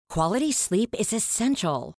Quality sleep is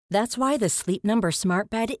essential. That's why the Sleep Number Smart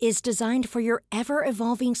Bed is designed for your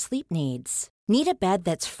ever-evolving sleep needs. Need a bed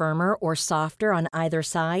that's firmer or softer on either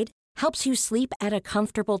side? Helps you sleep at a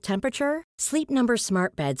comfortable temperature? Sleep Number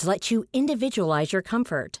Smart Beds let you individualize your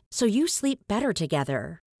comfort, so you sleep better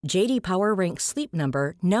together. J.D. Power ranks Sleep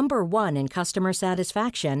Number number 1 in customer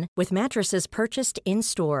satisfaction with mattresses purchased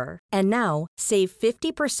in-store. And now, save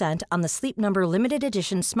 50% on the Sleep Number Limited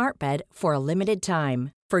Edition Smart Bed for a limited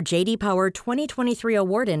time. For J.D. Power 2023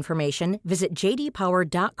 award information, visit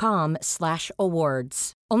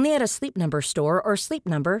jdpower.com/awards. Only at a Sleep Number store or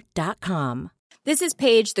sleepnumber.com. This is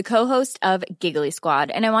Paige, the co-host of Giggly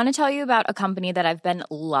Squad, and I want to tell you about a company that I've been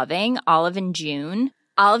loving, Olive & June.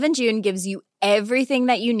 Olive & June gives you everything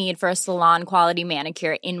that you need for a salon-quality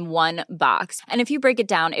manicure in one box. And if you break it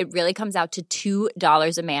down, it really comes out to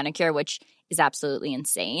 $2 a manicure, which is absolutely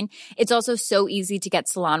insane. It's also so easy to get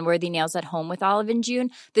salon-worthy nails at home with Olive & June.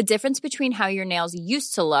 The difference between how your nails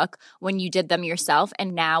used to look when you did them yourself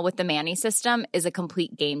and now with the Mani system is a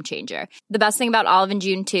complete game changer. The best thing about Olive &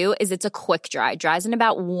 June, too, is it's a quick dry. Dries in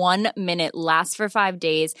about 1 minute, lasts for 5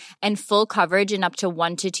 days, and full coverage in up to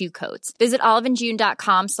 1 to 2 coats. Visit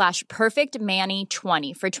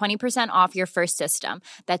oliveandjune.com/perfectmani20 for 20% off your first system.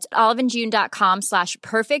 That's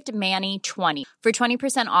oliveandjune.com/perfectmani20 for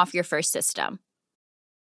 20% off your first system.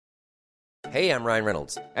 Hey, I'm Ryan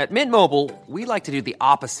Reynolds. At Mint Mobile, we like to do the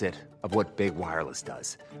opposite of what Big Wireless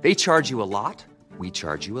does. They charge you a lot, we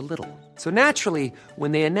charge you a little. So naturally,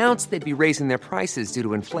 when they announced they'd be raising their prices due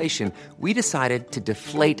to inflation, we decided to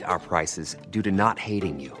deflate our prices due to not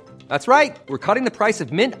hating you. That's right. We're cutting the price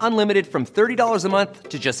of Mint Unlimited from $30 a month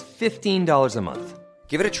to just $15 a month.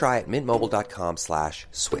 Give it a try at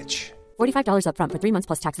mintmobile.com/switch. $45 up front for 3 months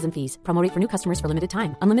plus taxes and fees. Promo rate for new customers for limited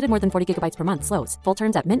time. Unlimited more than 40 gigabytes per month. Slows full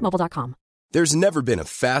terms at mintmobile.com. There's never been a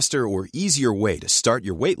faster or easier way to start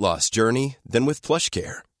your weight loss journey than with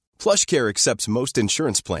PlushCare. PlushCare accepts most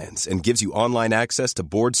insurance plans and gives you online access to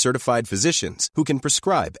board-certified physicians who can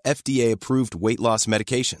prescribe FDA-approved weight loss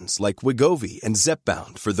medications like Wegovy and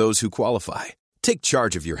Zepbound for those who qualify. Take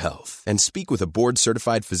charge of your health and speak with a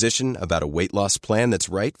board-certified physician about a weight loss plan that's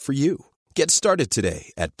right for you. Get started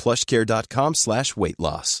today at plushcare.com/weight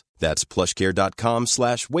loss. That's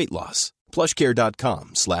plushcare.com/weight loss.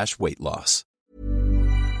 plushcare.com/weight loss.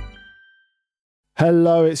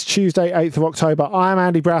 Hello, it's Tuesday, 8th of October. I'm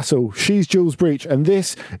Andy Brassel. She's Jules Breach, and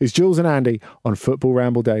this is Jules and Andy on Football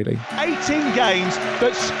Ramble Daily. 18 games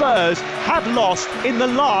that Spurs have lost in the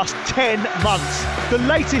last 10 months. The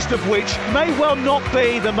latest of which may well not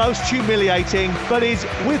be the most humiliating, but is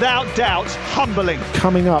without doubt humbling.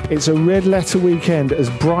 Coming up, it's a red letter weekend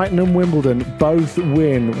as Brighton and Wimbledon both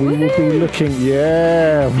win. We'll be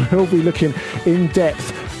looking in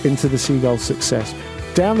depth into the Seagulls' success.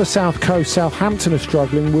 Down the south coast, Southampton are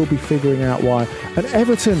struggling. We'll be figuring out why. And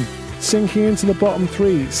Everton sinking into the bottom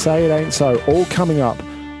 3. Say it ain't so. All coming up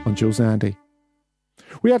on Jules and Andy.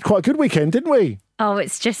 We had quite a good weekend, didn't we? Oh,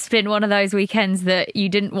 it's just been one of those weekends that you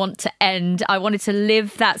didn't want to end. I wanted to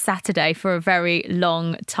live that Saturday for a very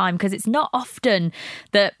long time because it's not often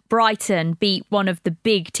that Brighton beat one of the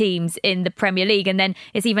big teams in the Premier League. And then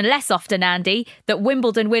it's even less often, Andy, that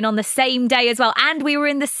Wimbledon win on the same day as well. And we were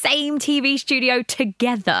in the same TV studio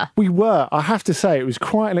together. We were. I have to say, it was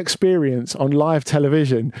quite an experience on live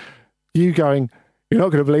television. You going, "You're not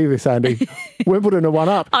going to believe this, Andy. Wimbledon are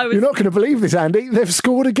 1-up. You're not going to believe this, Andy. They've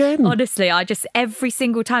scored again." Honestly, every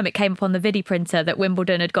single time it came up on the video printer that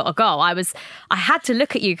Wimbledon had got a goal, I had to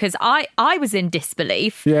look at you because I was in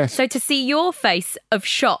disbelief. Yes. So to see your face of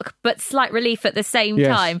shock but slight relief at the same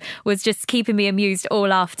time was just keeping me amused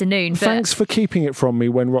all afternoon. Thanks for keeping it from me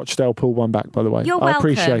when Rochdale pulled one back, by the way. You're welcome. I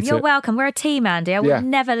appreciate it. You're welcome. We're a team, Andy. I will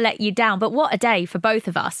never let you down. But what a day for both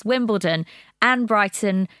of us. Wimbledon and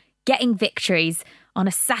Brighton getting victories on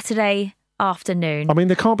a Saturday afternoon. I mean,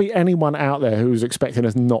 there can't be anyone out there who's expecting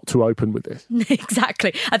us not to open with this.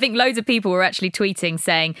 Exactly. I think loads of people were actually tweeting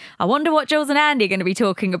saying, I wonder what Jules and Andy are going to be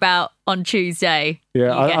talking about on Tuesday.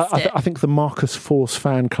 Yeah, I think the Marcus Force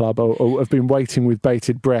fan club have been waiting with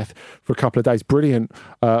bated breath for a couple of days. Brilliant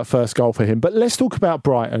first goal for him. But let's talk about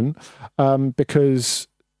Brighton because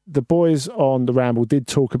the boys on the Ramble did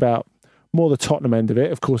talk about more the Tottenham end of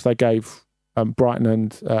it. Of course, they gave Brighton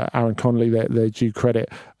and Aaron Connolly their due credit,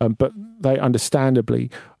 but they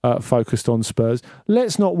understandably focused on Spurs.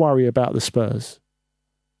 Let's not worry about the Spurs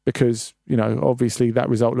because, you know, obviously that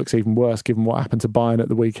result looks even worse given what happened to Bayern at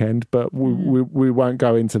the weekend, but we won't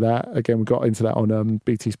go into that. Again, we got into that on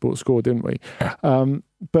BT Sports Score, didn't we?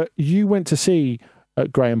 But you went to see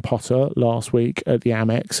Graham Potter last week at the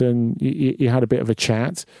Amex and you had a bit of a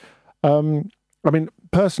chat. I mean,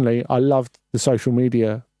 personally, I loved the social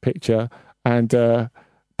media picture, and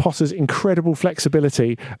Potter's incredible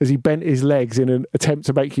flexibility as he bent his legs in an attempt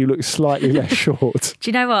to make you look slightly less short. Do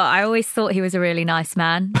you know what? I always thought he was a really nice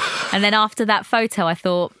man. And then after that photo, I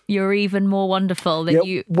thought, you're even more wonderful than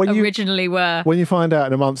you originally were. When you find out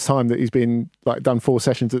in a month's time that he's been done 4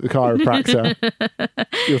 sessions at the chiropractor,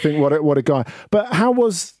 you'll think, what a guy. But how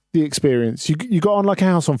was the experience? You got on like a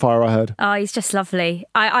house on fire, I heard. Oh, he's just lovely.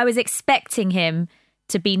 I was expecting him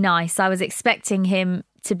to be nice. I was expecting him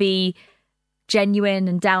to be genuine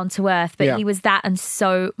and down to earth, but he was that and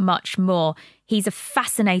so much more. He's a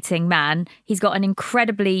fascinating man. He's got an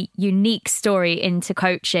incredibly unique story into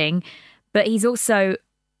coaching, but he's also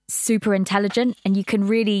super intelligent, and you can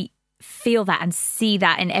really feel that and see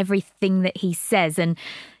that in everything that he says. And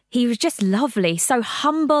he was just lovely, so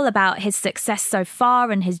humble about his success so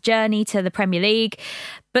far and his journey to the Premier League.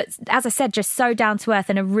 But as I said, just so down to earth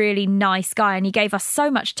and a really nice guy. And he gave us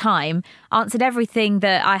so much time, answered everything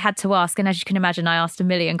that I had to ask. And as you can imagine, I asked a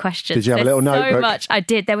million questions. Did you have a little notebook? So much I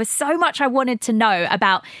did. There was so much I wanted to know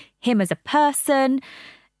about him as a person,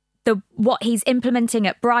 what he's implementing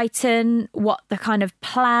at Brighton, what the kind of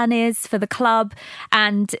plan is for the club.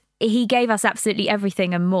 And he gave us absolutely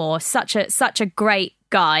everything and more. Such a great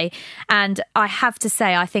guy. And I have to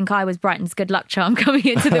say, I think I was Brighton's good luck charm coming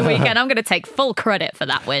into the weekend. I'm going to take full credit for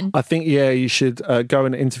that win. I think, you should go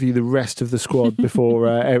and interview the rest of the squad before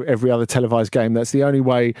every other televised game. That's the only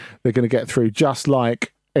way they're going to get through. Just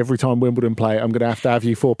like every time Wimbledon play, I'm going to have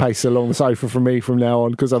you 4 paces along the sofa from me from now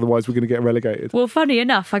on, because otherwise we're going to get relegated. Well, funny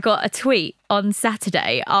enough, I got a tweet on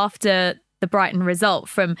Saturday after the Brighton result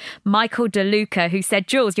from Michael DeLuca, who said,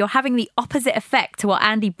 Jules, you're having the opposite effect to what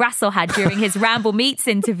Andy Brassel had during his Ramble Meets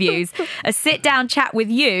interviews. A sit-down chat with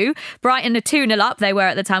you. Brighton are 2-0 up. They were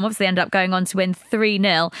at the time. Obviously ended up going on to win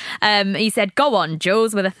 3-0. He said, go on,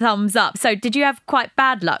 Jules, with a thumbs up. So did you have quite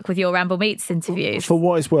bad luck with your Ramble Meets interviews? For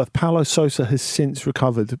what it's worth, Paulo Sousa has since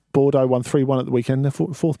recovered. Bordeaux won 3-1 at the weekend. They're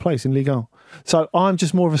 4th place in Ligue 1. So I'm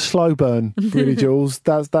just more of a slow burn, really, Jules.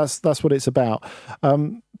 That's what it's about.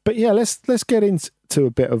 But yeah, let's get into a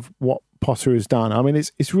bit of what Potter has done. I mean,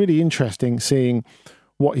 it's really interesting seeing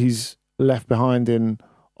what he's left behind in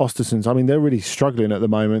Östersund. I mean, they're really struggling at the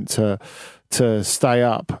moment to stay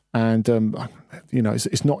up, and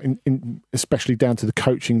it's not especially down to the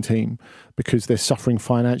coaching team, because they're suffering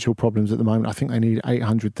financial problems at the moment. I think they need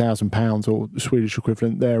 £800,000 or the Swedish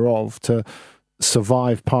equivalent thereof to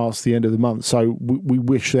survive past the end of the month. So we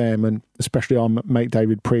wish them, and especially our mate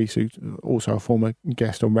David Priest, who's also a former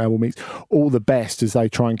guest on Ramble Meets, all the best as they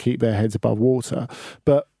try and keep their heads above water.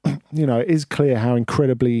 But it is clear how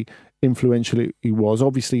incredibly influential he was.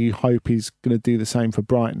 Obviously, you hope he's going to do the same for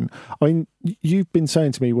Brighton. I mean, you've been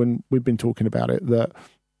saying to me when we've been talking about it that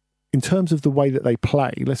in terms of the way that they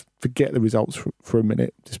play, let's forget the results for a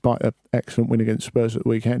minute, despite an excellent win against Spurs at the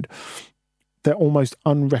weekend, they're almost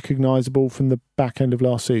unrecognisable from the back end of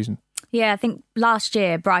last season. Yeah, I think last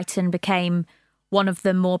year Brighton became one of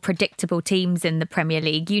the more predictable teams in the Premier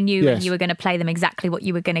League. You knew when you were going to play them exactly what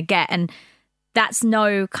you were going to get. And that's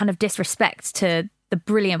no kind of disrespect to the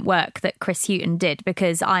brilliant work that Chris Hughton did,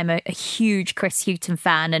 because I'm a huge Chris Hughton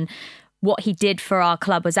fan, and what he did for our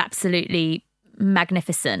club was absolutely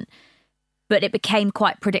magnificent. But it became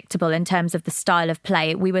quite predictable in terms of the style of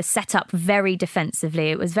play. We were set up very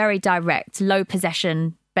defensively. It was very direct, low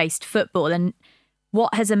possession-based football. And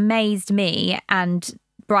what has amazed me and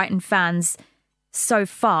Brighton fans so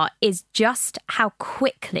far is just how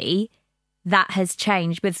quickly that has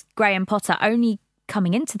changed, with Graham Potter only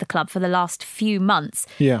coming into the club for the last few months.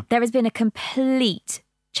 Yeah. There has been a complete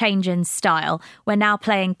change in style. We're now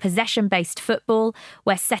playing possession-based football.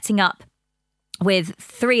 We're setting up with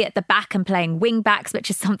 3 at the back and playing wing backs, which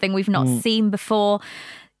is something we've not seen before.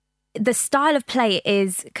 The style of play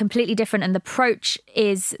is completely different, and the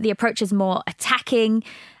approach is more attacking.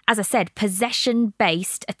 As I said,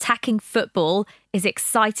 possession-based attacking football is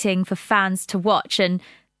exciting for fans to watch, and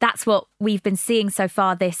that's what we've been seeing so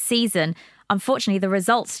far this season. Unfortunately, the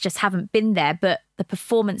results just haven't been there, but the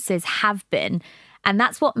performances have been. And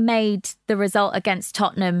that's what made the result against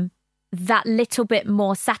Tottenham that little bit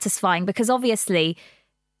more satisfying, because obviously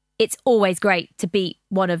it's always great to beat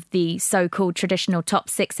one of the so-called traditional top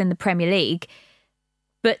 6 in the Premier League.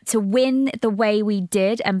 But to win the way we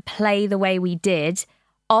did and play the way we did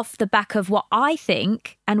off the back of what I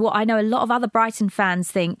think, and what I know a lot of other Brighton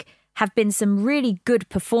fans think, have been some really good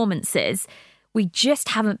performances, we just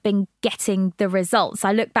haven't been getting the results.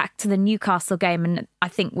 I look back to the Newcastle game and I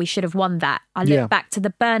think we should have won that. I look back to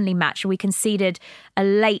the Burnley match. We conceded a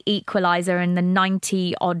late equaliser in the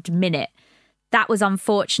 90-odd minute. That was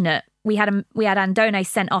unfortunate. we had Andone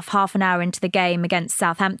sent off half an hour into the game against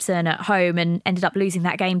Southampton at home and ended up losing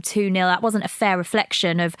that game 2-0. That wasn't a fair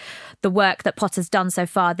reflection of the work that Potter's done so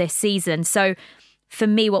far this season. So for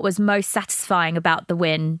me, what was most satisfying about the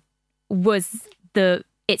win was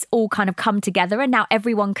it's all kind of come together, and now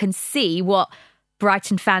everyone can see what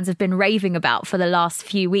Brighton fans have been raving about for the last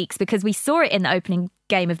few weeks, because we saw it in the opening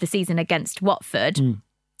game of the season against Watford.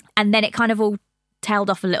 And then it kind of all tailed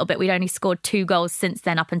off a little bit. We'd only scored 2 goals since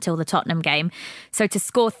then up until the Tottenham game. So to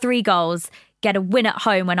score 3 goals, get a win at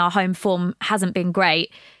home when our home form hasn't been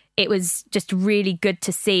great, it was just really good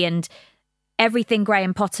to see. And everything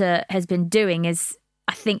Graham Potter has been doing is,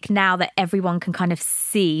 I think now that everyone can kind of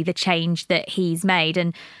see the change that he's made.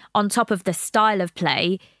 And on top of the style of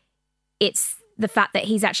play, it's the fact that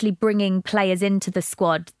he's actually bringing players into the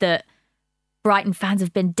squad that Brighton fans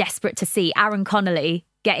have been desperate to see. Aaron Connolly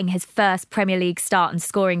getting his first Premier League start and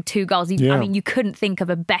scoring 2 goals. I mean, you couldn't think of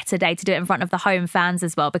a better day to do it in front of the home fans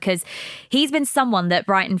as well, because he's been someone that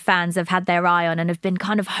Brighton fans have had their eye on and have been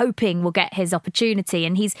kind of hoping will get his opportunity.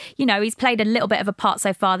 And he's played a little bit of a part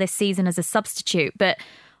so far this season as a substitute, but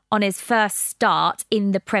on his first start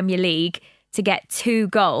in the Premier League to get 2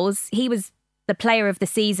 goals, he was the player of the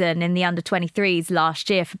season in the under-23s last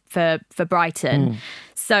year for Brighton.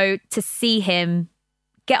 So to see him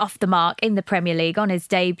get off the mark in the Premier League on his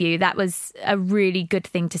debut, that was a really good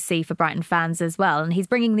thing to see for Brighton fans as well. And he's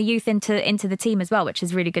bringing the youth into the team as well, which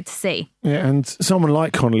is really good to see. Yeah, and someone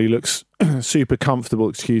like Connolly looks super comfortable,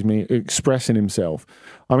 expressing himself.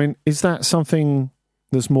 I mean, is that something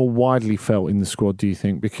that's more widely felt in the squad, do you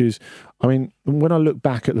think? Because, I mean, when I look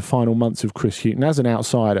back at the final months of Chris Hughton, as an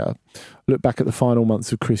outsider, look back at the final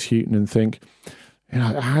months of Chris Hughton and think,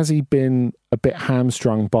 has he been a bit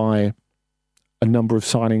hamstrung by a number of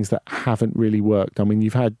signings that haven't really worked? I mean,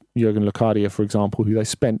 you've had Jurgen Locadia, for example, who they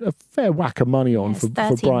spent a fair whack of money on for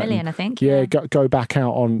 13 Brighton. million, I think. Yeah, go back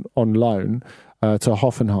out on loan to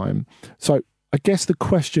Hoffenheim. So I guess the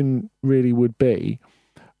question really would be,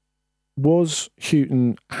 was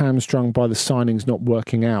Hughton hamstrung by the signings not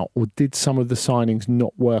working out, or did some of the signings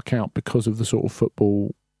not work out because of the sort of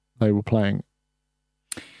football they were playing?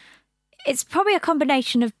 It's probably a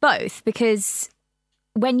combination of both, because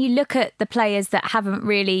when you look at the players that haven't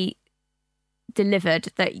really delivered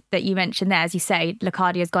that you mentioned there, as you say,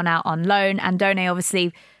 Locadia's gone out on loan. Andone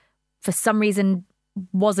obviously, for some reason,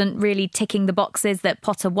 wasn't really ticking the boxes that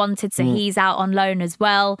Potter wanted, so he's out on loan as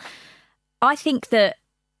well. I think that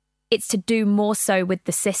it's to do more so with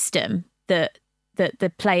the system that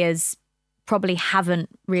the players probably haven't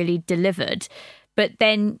really delivered. But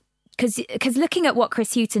then, because looking at what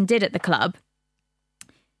Chris Hughton did at the club,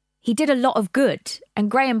 he did a lot of good. And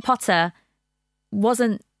Graham Potter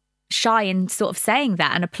wasn't shy in sort of saying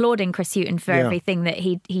that and applauding Chris Hughton for everything that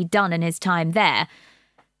he'd done in his time there.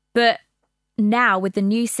 But now, with the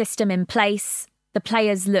new system in place, the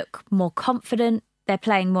players look more confident. They're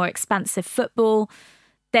playing more expansive football.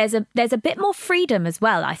 There's a bit more freedom as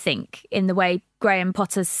well, I think, in the way Graham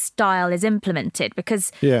Potter's style is implemented. Because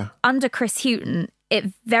under Chris Hughton, it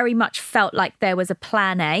very much felt like there was a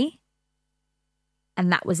plan A,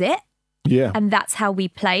 and that was it. Yeah. And that's how we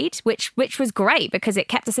played, which was great because it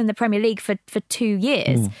kept us in the Premier League for 2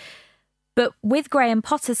 years. But with Graham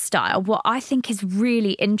Potter's style, what I think is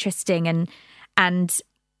really interesting and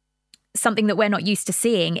something that we're not used to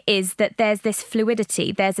seeing is that there's this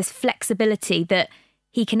fluidity, there's this flexibility that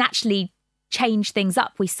he can actually change things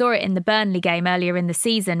up. We saw it in the Burnley game earlier in the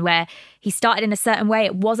season where he started in a certain way,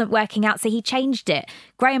 it wasn't working out, so he changed it.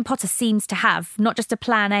 Graham Potter seems to have not just a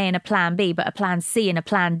plan A and a plan B, but a plan C and a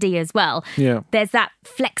plan D as well. Yeah. There's that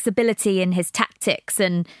flexibility in his tactics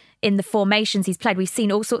and in the formations he's played. We've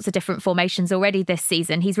seen all sorts of different formations already this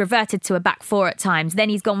season. He's reverted to a back four at times. Then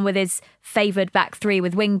he's gone with his favoured back three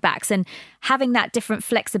with wing backs. And having that different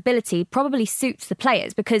flexibility probably suits the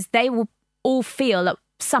players because they will all feel at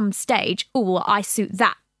some stage, oh, well, I suit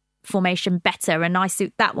that formation better and I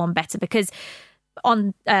suit that one better. Because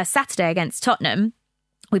on Saturday against Tottenham,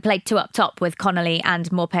 we played two up top with Connolly and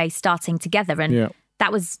Maupay starting together. And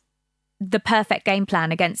that was the perfect game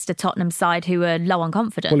plan against a Tottenham side who were low on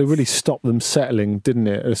confidence. Well, it really stopped them settling, didn't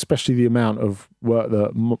it? Especially the amount of work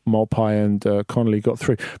that Maupay and Connolly got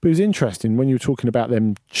through. But it was interesting when you were talking about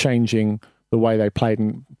them changing the way they played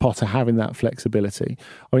and Potter having that flexibility.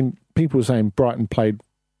 I mean, people were saying Brighton played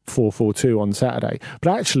 4-4-2 on Saturday,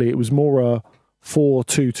 but actually it was more a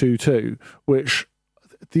 4-2-2-2, which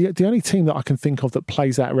the only team that I can think of that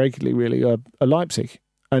plays that regularly really are Leipzig.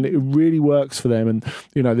 And it really works for them. And,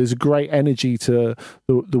 you know, there's a great energy to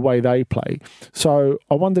the way they play. So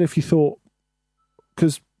I wondered if you thought,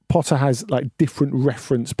 because Potter has like different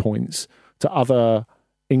reference points to other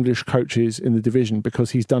English coaches in the division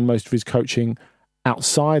because he's done most of his coaching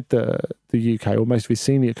outside the UK, or most of his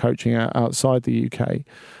senior coaching outside the UK.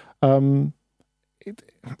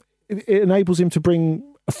 It enables him to bring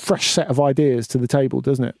a fresh set of ideas to the table,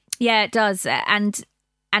 doesn't it? Yeah, it does. And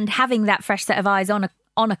having that fresh set of eyes on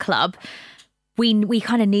a club, we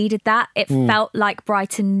kind of needed that. It felt like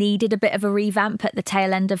Brighton needed a bit of a revamp at the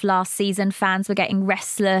tail end of last season. Fans were getting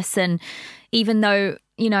restless, and even though,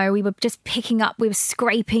 you know, we were just we were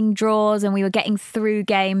scraping draws and we were getting through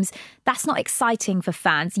games, that's not exciting for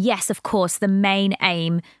fans. Yes, of course, the main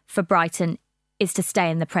aim for Brighton is to stay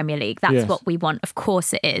in the Premier League. That's what we want. Of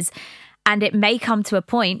course it is. And it may come to a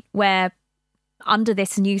point where under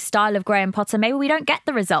this new style of Graham Potter, maybe we don't get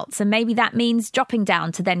the results, and maybe that means dropping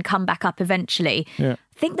down to then come back up eventually. Yeah.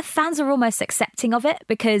 I think the fans are almost accepting of it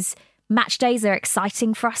because match days are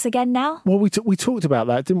exciting for us again now. Well, we talked about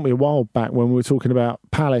that, didn't we, a while back when we were talking about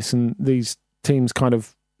Palace and these teams kind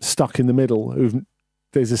of stuck in the middle.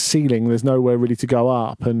 There's a ceiling, there's nowhere really to go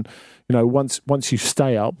up, and you know, once you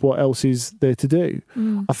stay up, what else is there to do?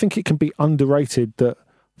 I think it can be underrated that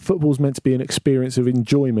football's meant to be an experience of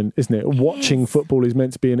enjoyment, isn't it? Watching football is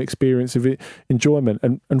meant to be an experience of enjoyment,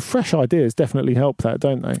 and fresh ideas definitely help that,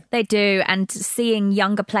 don't they? They do, and seeing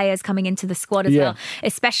younger players coming into the squad as well,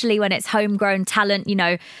 especially when it's homegrown talent. You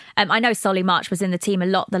know, I know Solly March was in the team a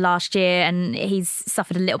lot the last year, and he's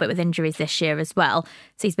suffered a little bit with injuries this year as well,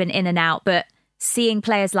 so he's been in and out, but seeing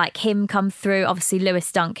players like him come through, obviously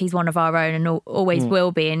Lewis Dunk, he's one of our own and always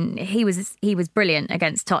will be, and he was brilliant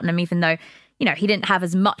against Tottenham, even though, you know, he didn't have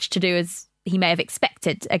as much to do as he may have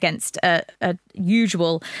expected against a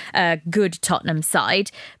usual good Tottenham side.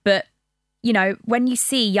 But, you know, when you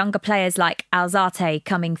see younger players like Alzate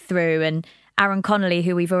coming through and Aaron Connolly,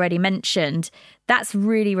 who we've already mentioned, that's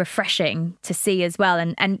really refreshing to see as well.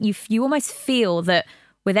 And you almost feel that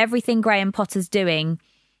with everything Graham Potter's doing,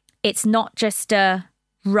 it's not just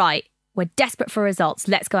right, we're desperate for results,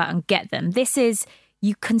 let's go out and get them. This is,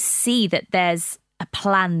 you can see that there's a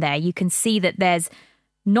plan there. You can see that there's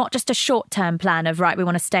not just a short-term plan of, right, we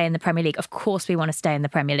want to stay in the Premier League. Of course we want to stay in the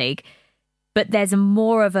Premier League. But there's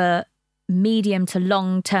more of a medium to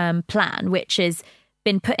long-term plan, which has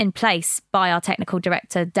been put in place by our technical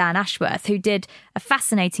director, Dan Ashworth, who did a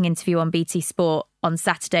fascinating interview on BT Sport on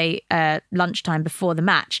Saturday lunchtime before the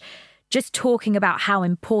match, just talking about how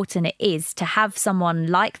important it is to have someone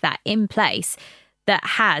like that in place that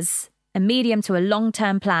has a medium to a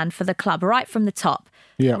long-term plan for the club right from the top,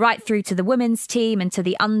 right through to the women's team and to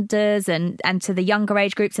the unders and to the younger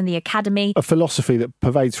age groups and the academy. A philosophy that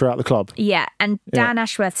pervades throughout the club. Yeah, and Dan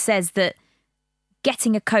Ashworth says that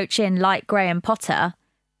getting a coach in like Graham Potter,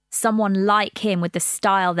 someone like him with the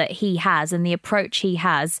style that he has and the approach he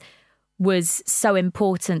has, was so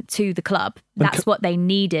important to the club. That's what they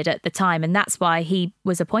needed at the time, and that's why he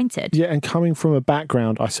was appointed. Yeah, and coming from a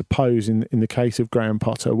background, I suppose, in the case of Graham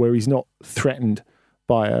Potter, where he's not threatened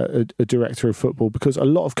by a director of football, because a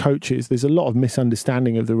lot of coaches, there's a lot of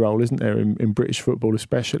misunderstanding of the role, isn't there, in British football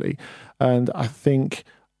especially. And I think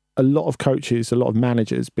a lot of coaches, a lot of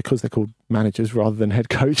managers, because they're called managers rather than head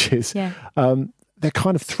coaches, they're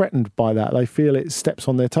kind of threatened by that. They feel it steps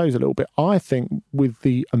on their toes a little bit. I think with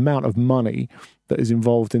the amount of money that is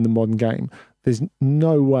involved in the modern game, there's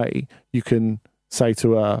no way you can say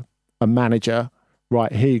to a manager,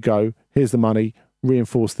 right, here you go, here's the money,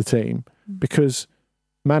 reinforce the team. Because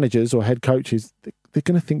managers or head coaches, they're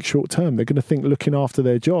going to think short term. They're going to think looking after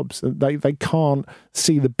their jobs. They can't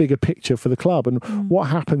see the bigger picture for the club. And what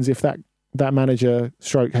happens if that manager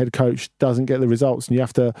stroke head coach doesn't get the results and you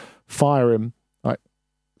have to fire him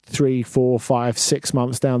 3, 4, 5, 6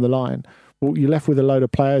 months down the line? Well, you're left with a load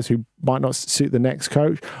of players who might not suit the next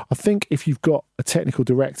coach. I think if you've got a technical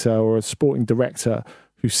director or a sporting director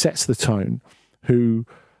who sets the tone, who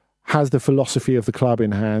has the philosophy of the club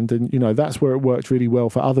in hand, and you know that's where it worked really well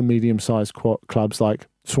for other medium-sized clubs like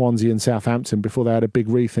Swansea and Southampton before they had a big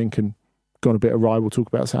rethink and gone a bit awry. We'll talk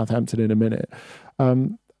about Southampton in a minute.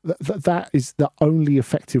 That is the only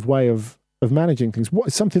effective way of managing things.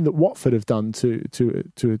 It's something that Watford have done to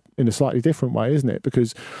in a slightly different way, isn't it?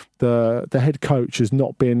 Because the head coach has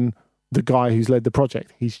not been the guy who's led the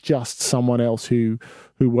project. He's just someone else who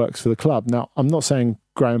works for the club. Now, I'm not saying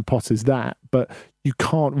Graham Potter's that, but you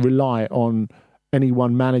can't rely on any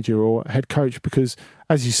one manager or head coach because,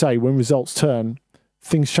 as you say, when results turn,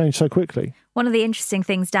 things change so quickly. One of the interesting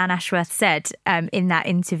things Dan Ashworth said in that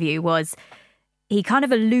interview was he kind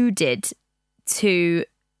of alluded to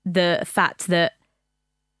the fact that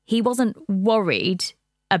he wasn't worried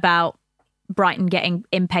about Brighton getting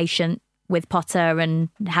impatient with Potter and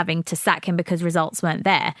having to sack him because results weren't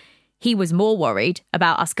there. he was more worried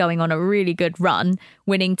about us going on a really good run,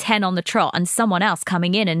 winning 10 on the trot, and someone else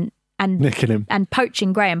coming in and nicking him and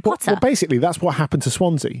poaching Graham Potter. Well, basically, that's what happened to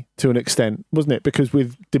Swansea to an extent, wasn't it? Because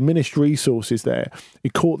with diminished resources there, he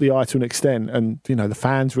caught the eye to an extent, and the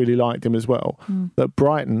fans really liked him as well. That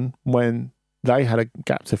Brighton, when they had a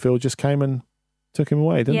gap to fill, just came and took him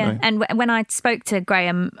away, didn't they? And when I spoke to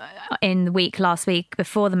Graham in the week last week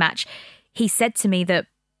before the match, he said to me that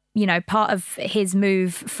part of his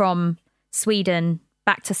move from Sweden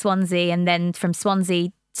back to Swansea and then from Swansea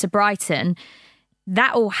to Brighton,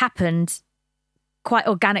 that all happened quite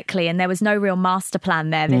organically, and there was no real master plan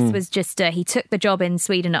there. This was just he took the job in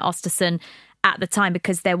Sweden at Östersund at the time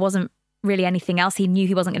because there wasn't really anything else. He knew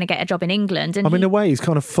he wasn't going to get a job in England. And in a way, he's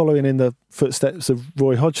kind of following in the footsteps of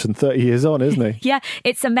Roy Hodgson 30 years on, isn't he? Yeah,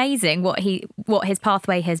 it's amazing what his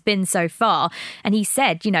pathway has been so far. And he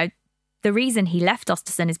said, the reason he left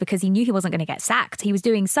Östersund is because he knew he wasn't going to get sacked. He was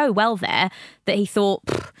doing so well there that he thought,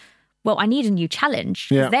 well, I need a new challenge.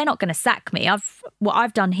 Yeah. They're not going to sack me. What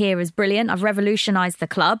I've done here is brilliant. I've revolutionised the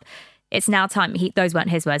club. It's now time. Those weren't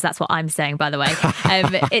his words. That's what I'm saying, by the way.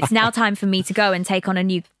 It's now time for me to go and take on a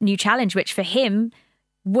new challenge, which for him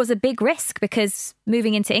was a big risk because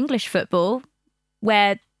moving into English football,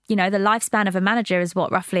 where the lifespan of a manager is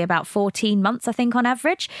roughly about 14 months, I think, on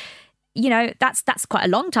average. That's quite a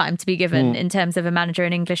long time to be given in terms of a manager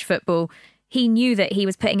in English football. He knew that he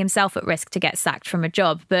was putting himself at risk to get sacked from a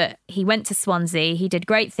job, but he went to Swansea. He did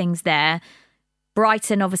great things there.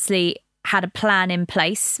 Brighton obviously had a plan in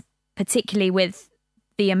place, particularly with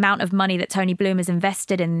the amount of money that Tony Bloom has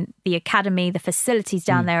invested in the academy. The facilities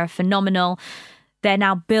down there are phenomenal. They're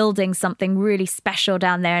now building something really special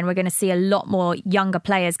down there, and we're going to see a lot more younger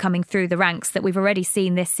players coming through the ranks that we've already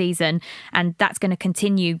seen this season, and that's going to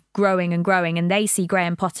continue growing and growing, and they see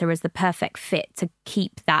Graham Potter as the perfect fit to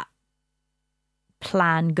keep that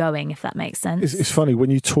plan going, if that makes sense. It's funny,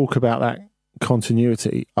 when you talk about that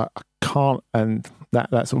continuity, I can't, and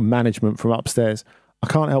that sort of management from upstairs, I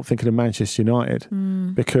can't help thinking of Manchester United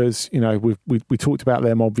because, we talked about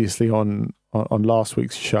them obviously on last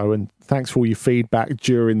week's show, and thanks for all your feedback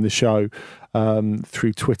during the show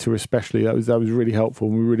through Twitter especially. That was really helpful,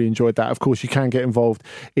 and we really enjoyed that. Of course, you can get involved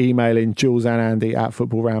emailing Jules and Andy at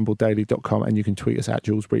footballrambledaily.com, and you can tweet us at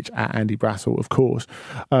Jules Breach, at Andy Brassel, of course.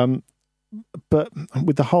 But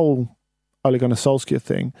with the whole Ole Gunnar Solskjaer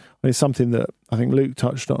thing, it's something that I think Luke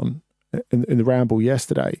touched on in the ramble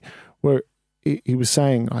yesterday, where he was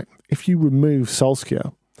saying, like, if you remove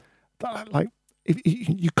Solskjaer, if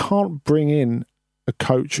you can't bring in a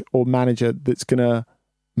coach or manager that's going to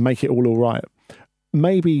make it all right.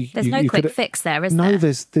 Maybe there's no quick fix there, is there? No,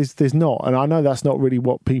 there's not, and I know that's not really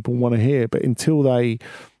what people want to hear. But until they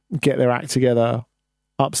get their act together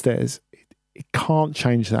upstairs, it can't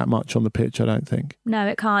change that much on the pitch, I don't think. No,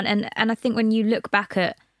 it can't. And I think when you look back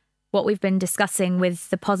at what we've been discussing with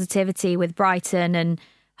the positivity with Brighton, and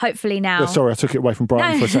hopefully now... Sorry, I took it away from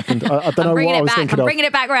Brighton for a second. I don't know what I was thinking of. I'm bringing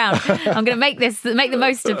it back round. I'm going to make the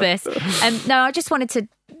most of this. No, I just wanted to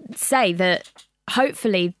say that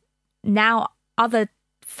hopefully now other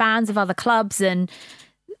fans of other clubs and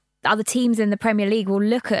other teams in the Premier League will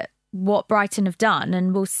look at what Brighton have done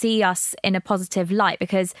and will see us in a positive light,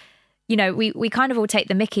 because we kind of all take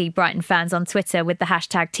the mickey, Brighton fans, on Twitter with the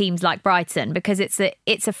hashtag teams like Brighton, because it's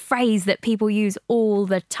a phrase that people use all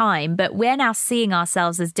the time. But we're now seeing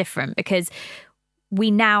ourselves as different because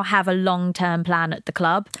we now have a long-term plan at the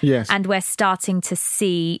club. Yes. And we're starting to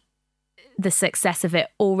see the success of it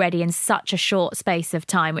already in such a short space of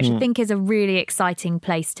time, which I think is a really exciting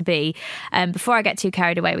place to be. Before I get too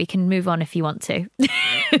carried away, we can move on if you want to.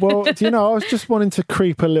 Well, I was just wanting to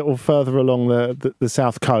creep a little further along the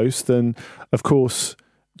south coast, and of course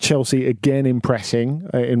Chelsea again impressing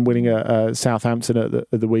in winning Southampton at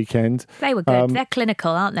the weekend. They were good. They're clinical,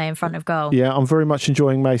 aren't they, in front of goal? Yeah, I'm very much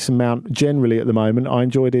enjoying Mason Mount generally at the moment. I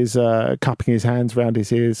enjoyed his cupping his hands around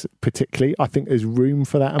his ears particularly. I think there's room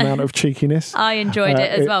for that amount of cheekiness. I enjoyed it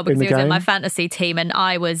as well because he was in my fantasy team and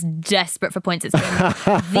I was desperate for points. It's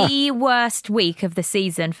been the worst week of the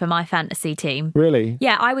season for my fantasy team. Really?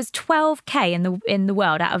 Yeah, I was 12k in the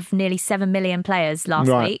world out of nearly 7 million players last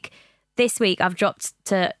week. This week, I've dropped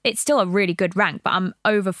to, it's still a really good rank, but I'm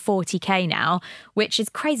over 40k now, which is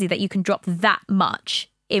crazy that you can drop that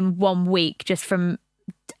much in 1 week just from...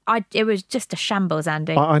 it was just a shambles,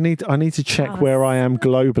 Andy. I need to check where I am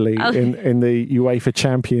globally in the UEFA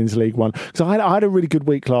Champions League one. Because I had a really good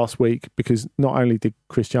week last week, because not only did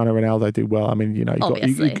Cristiano Ronaldo do well, I mean, you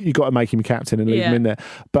got to make him captain and leave him in there.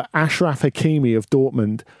 But Achraf Hakimi of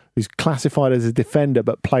Dortmund who's classified as a defender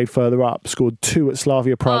but played further up, scored 2 at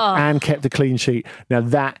Slavia Prague and kept a clean sheet. Now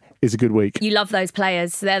that is a good week. You love those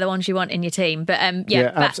players. They're the ones you want in your team. But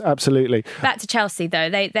absolutely. Back to Chelsea though.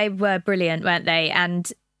 They were brilliant, weren't they?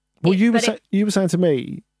 And you were saying to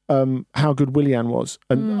me how good Willian was.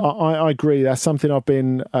 And I agree. That's something I've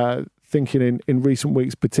been thinking in recent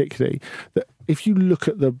weeks particularly, that if you look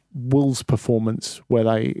at the Wolves performance where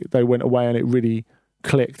they went away and it really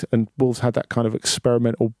clicked, and Wolves had that kind of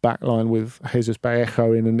experimental backline with Jesus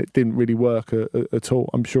Vallejo in, and it didn't really work at all.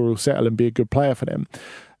 I'm sure he'll settle and be a good player for them.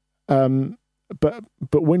 But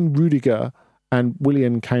when Rudiger and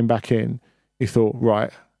Willian came back in, you thought,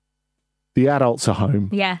 right, the adults are home.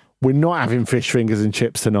 Yeah. We're not having fish fingers and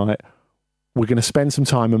chips tonight. We're going to spend some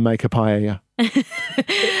time and make a paella.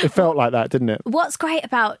 It felt like that, didn't it? What's great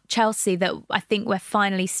about Chelsea that I think we're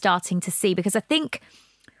finally starting to see, because I think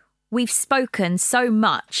we've spoken so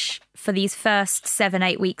much for these first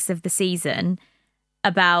 7-8 weeks of the season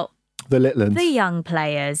about the Litlands, the young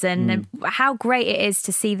players, and how great it is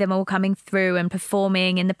to see them all coming through and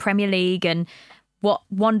performing in the Premier League, and what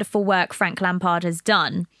wonderful work Frank Lampard has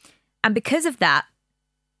done. And because of that,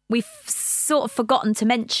 we've sort of forgotten to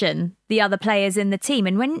mention the other players in the team.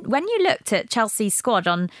 And when you looked at Chelsea's squad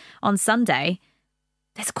on Sunday,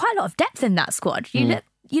 there's quite a lot of depth in that squad.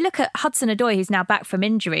 You look at Hudson-Odoi, who's now back from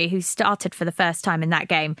injury, who started for the first time in that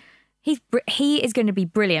game. He is going to be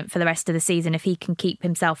brilliant for the rest of the season if he can keep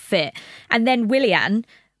himself fit. And then Willian,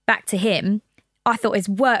 back to him, I thought his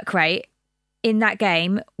work rate in that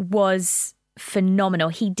game was phenomenal.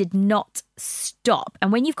 He did not stop.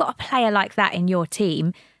 And when you've got a player like that in your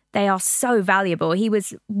team, they are so valuable. He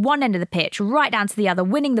was one end of the pitch, right down to the other,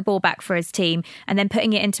 winning the ball back for his team and then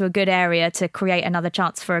putting it into a good area to create another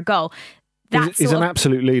chance for a goal. He's an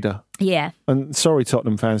absolute leader. Yeah. And sorry,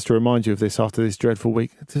 Tottenham fans, to remind you of this after this dreadful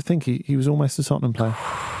week. To think he was almost a Tottenham player.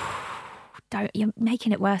 You're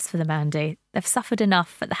making it worse for them, Andy. They've suffered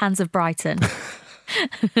enough at the hands of Brighton.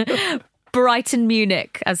 Brighton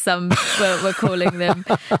Munich, as some were calling them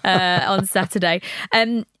on Saturday.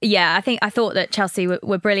 I thought that Chelsea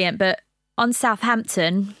were brilliant, but on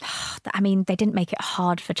Southampton, I mean, they didn't make it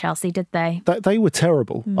hard for Chelsea, did they? They were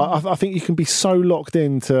terrible. I think you can be so locked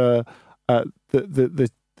into the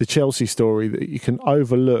Chelsea story that you can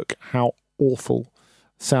overlook how awful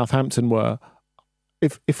Southampton were.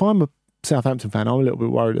 If I'm a Southampton fan, I'm a little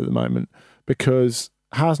bit worried at the moment, because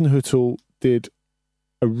Hasenhüttl did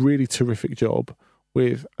a really terrific job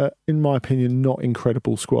with, in my opinion, not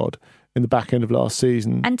incredible squad in the back end of last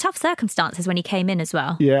season. And tough circumstances when he came in as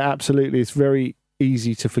well. Yeah, absolutely. It's very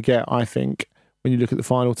easy to forget, I think, when you look at the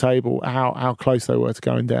final table, how close they were to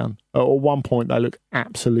going down. At one point, they looked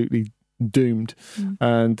absolutely doomed.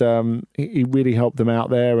 And he really helped them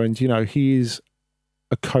out there. And, he is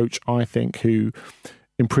a coach, I think, who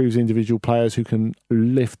improves individual players, who can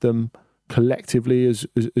lift them collectively as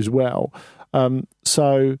well.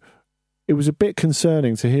 So it was a bit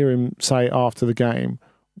concerning to hear him say after the game,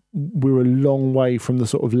 we're a long way from the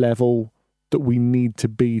sort of level that we need to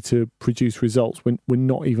be to produce results. We're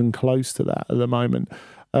not even close to that at the moment.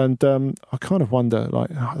 And I kind of wonder,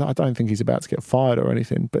 I don't think he's about to get fired or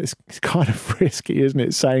anything, but it's kind of risky, isn't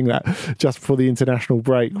it, saying that just before the international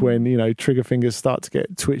break when, trigger fingers start to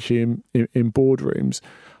get twitchy in boardrooms.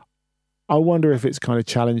 I wonder if it's kind of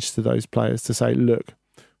challenge to those players to say, look,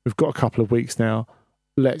 we've got a couple of weeks now,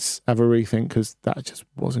 let's have a rethink, because that just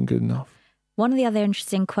wasn't good enough. One of the other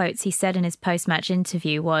interesting quotes he said in his post-match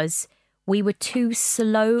interview was, we were too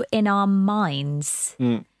slow in our minds.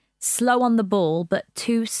 Slow on the ball, but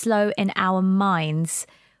too slow in our minds,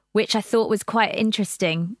 which I thought was quite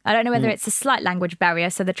interesting. I don't know whether it's a slight language barrier,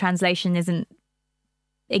 so the translation isn't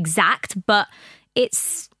exact, but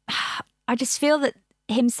I just feel that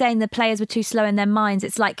him saying the players were too slow in their minds,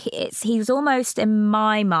 he's almost, in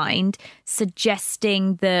my mind,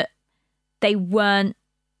 suggesting that they weren't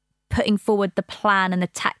putting forward the plan and the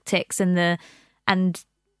tactics and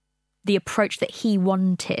the approach that he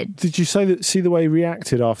wanted. Did you see the way he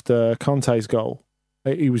reacted after Conte's goal?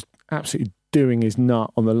 He was absolutely doing his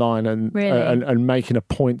nut on the line and making a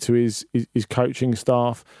point to his coaching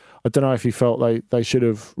staff. I don't know if he felt they should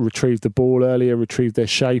have retrieved the ball earlier, retrieved their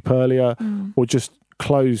shape earlier, or just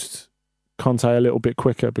closed Conte a little bit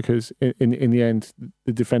quicker, because in the end,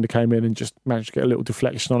 the defender came in and just managed to get a little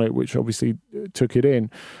deflection on it, which obviously took it in.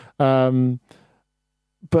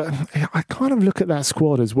 But I kind of look at that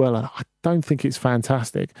squad as well, and I don't think it's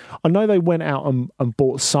fantastic. I know they went out and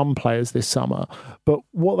bought some players this summer, but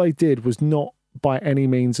what they did was not by any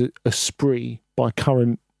means a spree by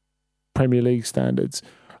current Premier League standards.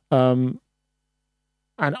 And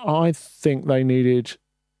I think they needed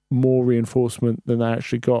more reinforcement than they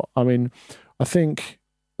actually got. I mean, I think,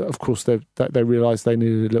 of course, they realised they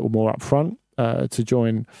needed a little more up front to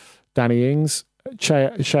join Danny Ings. Che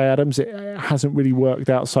Adams, it hasn't really worked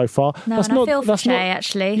out so far. No, I feel for Che,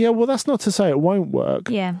 actually. Yeah, well, that's not to say it won't work.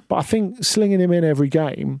 Yeah. But I think slinging him in every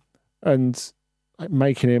game and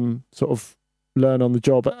making him sort of learn on the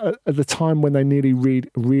job at the time when they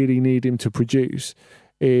really need him to produce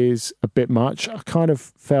is a bit much. I kind of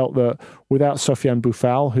felt that without Sofiane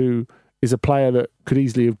Boufal, who is a player that could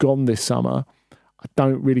easily have gone this summer, I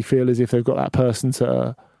don't really feel as if they've got that person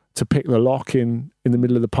to pick the lock in the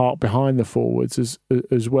middle of the park behind the forwards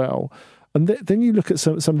as well. And then you look at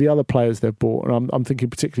some of the other players they've bought, and I'm thinking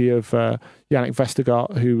particularly of Yannick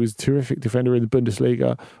Vestergaard, who was a terrific defender in the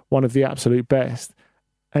Bundesliga, one of the absolute best,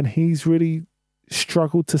 and he's really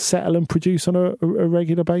struggled to settle and produce on a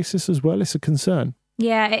regular basis as well. It's a concern.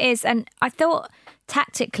 Yeah, it is. And I thought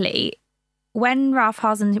tactically, when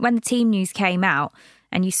the team news came out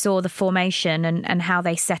and you saw the formation and how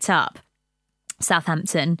they set up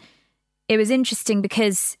Southampton, it was interesting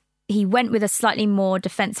because he went with a slightly more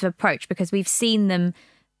defensive approach, because we've seen them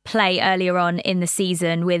play earlier on in the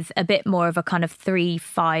season with a bit more of a kind of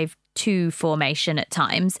 3-5-2 formation at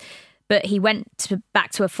times. But he went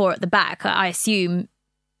back to a 4 at the back, I assume,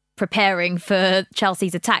 preparing for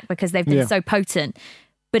Chelsea's attack because they've been so potent.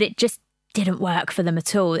 But it just didn't work for them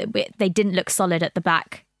at all. They didn't look solid at the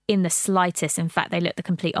back in the slightest. In fact, they looked the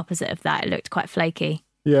complete opposite of that. It looked quite flaky.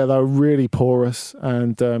 Yeah, they were really porous,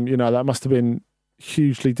 and that must have been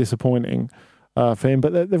hugely disappointing for him.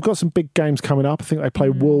 But they've got some big games coming up. I think they play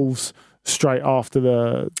Wolves straight after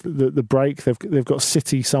the break. They've got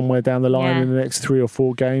City somewhere down the line in the next 3 or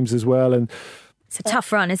 4 games as well, and it's a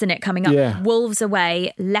tough run, isn't it, coming up? Yeah. Wolves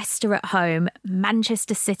away, Leicester at home,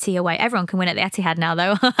 Manchester City away. Everyone can win at the Etihad now,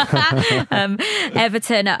 though.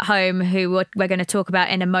 Everton at home, who we're going to talk about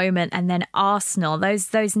in a moment, and then Arsenal.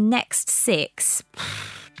 Those next 6,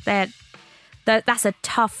 that's a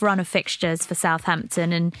tough run of fixtures for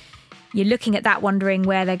Southampton, and you're looking at that wondering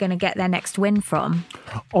where they're going to get their next win from.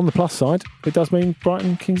 On the plus side, it does mean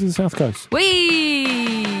Brighton, Kings of the South Coast.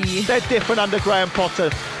 Whee! They're different under Graham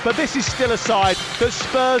Potter, but this is still a side that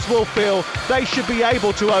Spurs will feel they should be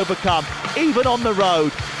able to overcome, even on the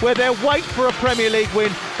road, where their wait for a Premier League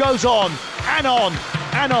win goes on and on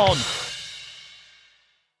and on.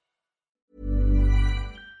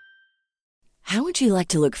 How would you like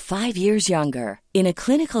to look 5 years younger? In a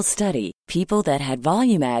clinical study, people that had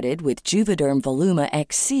volume added with Juvederm Voluma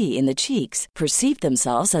XC in the cheeks perceived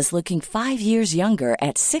themselves as looking 5 years younger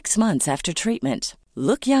at 6 months after treatment.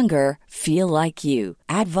 Look younger, feel like you.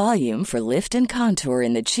 Add volume for lift and contour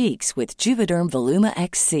in the cheeks with Juvederm Voluma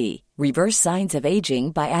XC. Reverse signs of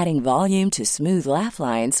aging by adding volume to smooth laugh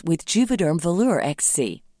lines with Juvederm Volure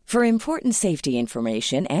XC. For important safety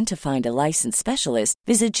information and to find a licensed specialist,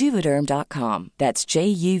 visit Juvederm.com. That's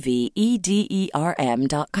JUVEDERM.com.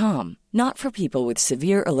 Not for people with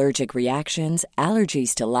severe allergic reactions,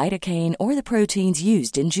 allergies to lidocaine, or the proteins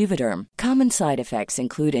used in Juvederm. Common side effects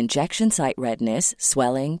include injection site redness,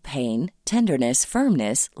 swelling, pain, tenderness,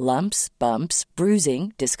 firmness, lumps, bumps,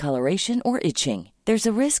 bruising, discoloration, or itching. There's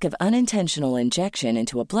a risk of unintentional injection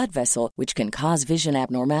into a blood vessel, which can cause vision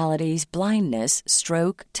abnormalities, blindness,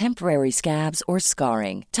 stroke, temporary scabs, or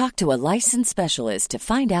scarring. Talk to a licensed specialist to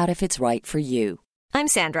find out if it's right for you. I'm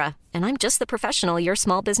Sandra, and I'm just the professional your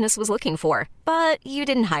small business was looking for. But you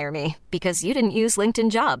didn't hire me because you didn't use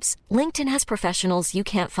LinkedIn Jobs. LinkedIn has professionals you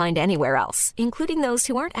can't find anywhere else, including those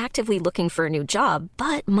who aren't actively looking for a new job,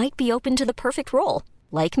 but might be open to the perfect role,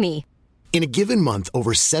 like me. In a given month,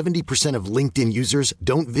 over 70% of LinkedIn users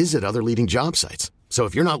don't visit other leading job sites. So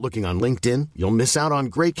if you're not looking on LinkedIn, you'll miss out on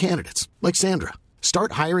great candidates like Sandra.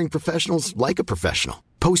 Start hiring professionals like a professional.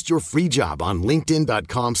 Post your free job on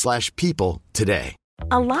linkedin.com/people today.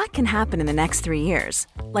 A lot can happen in the next 3 years.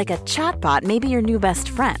 Like a chatbot may be your new best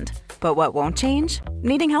friend. But what won't change?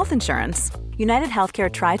 Needing health insurance. United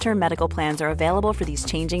Healthcare Tri-Term Medical Plans are available for these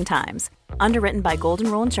changing times. Underwritten by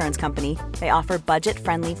Golden Rule Insurance Company, they offer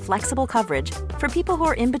budget-friendly, flexible coverage for people who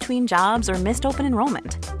are in between jobs or missed open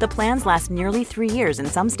enrollment. The plans last nearly 3 years in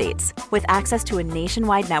some states, with access to a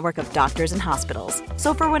nationwide network of doctors and hospitals.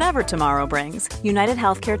 So for whatever tomorrow brings, United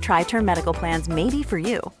Healthcare Tri-Term Medical Plans may be for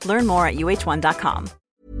you. Learn more at uh1.com.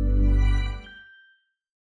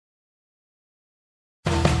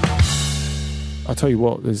 I'll tell you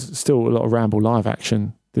what, there's still a lot of Ramble Live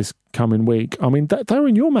action this coming week. I mean, they were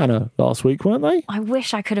in your manor last week, weren't they? I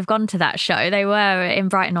wish I could have gone to that show. They were in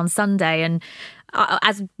Brighton on Sunday, and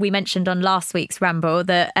as we mentioned on last week's Ramble,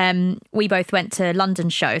 that we both went to London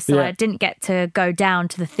show, so I didn't get to go down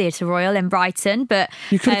to the Theatre Royal in Brighton. But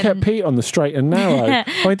you could have kept Pete on the straight and narrow.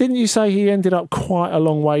 I mean, didn't you say he ended up quite a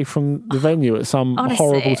long way from the venue at some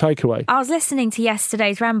horrible takeaway? I was listening to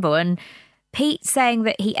yesterday's Ramble and Pete saying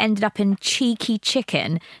that he ended up in Cheeky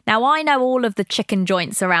Chicken. Now, I know all of the chicken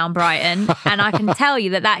joints around Brighton, and I can tell you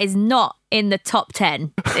that is not in the top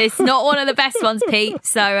 10. It's not one of the best ones, Pete.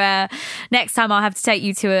 So next time I'll have to take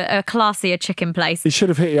you to a classier chicken place. He should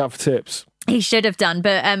have hit you up for tips. He should have done,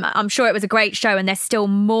 but I'm sure it was a great show, and there's still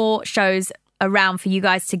more shows around for you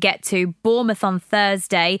guys to get to. Bournemouth on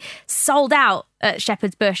Thursday, sold out at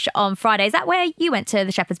Shepherd's Bush on Friday. Is that where you went to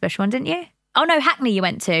the Shepherd's Bush one, didn't you? Oh, no, Hackney you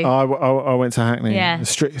went to. I went to Hackney. Yeah.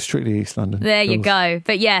 Strictly East London. There you go.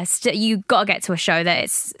 But yes, you got to get to a show that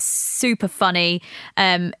it's super funny.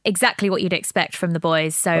 Exactly what you'd expect from the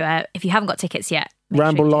boys. So if you haven't got tickets yet,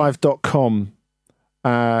 ramblelive.com.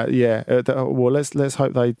 Well, let's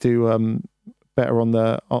hope they do better on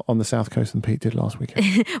the South Coast than Pete did last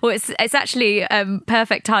weekend. Well, it's actually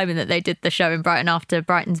perfect timing that they did the show in Brighton after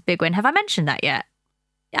Brighton's big win. Have I mentioned that yet?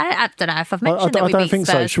 I don't know if I've mentioned that we beat Spurs 3-0. I don't think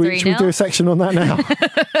so. Should we do a section on that now?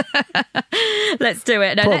 Let's do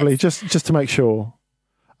it. No, probably, just to make sure.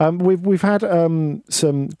 We've had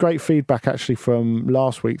some great feedback actually from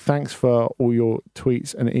last week. Thanks for all your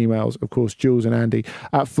tweets and emails. Of course, Jules and Andy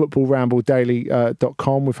at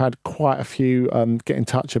footballrambledaily.com. We've had quite a few get in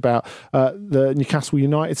touch about the Newcastle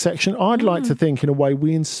United section. I'd like to think, in a way,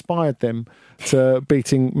 we inspired them to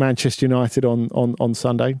beating Manchester United on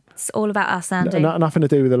Sunday. It's all about us, Andy. Nothing to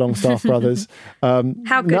do with the Longstaff brothers.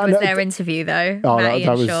 How good was their interview, though? Matty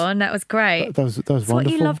and Sean. That was great. That was wonderful. What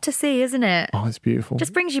you love to see, isn't it? Oh, it's beautiful.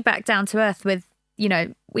 Just brings you back down to earth with,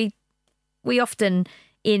 we often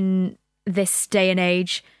in this day and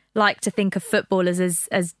age like to think of footballers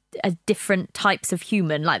as different types of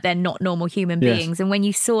human, like they're not normal human beings. And when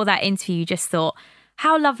you saw that interview, you just thought,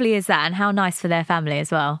 how lovely is that, and how nice for their family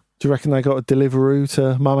as well. Do you reckon they got a Deliveroo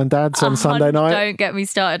to mum and dad's on Sunday night? Don't get me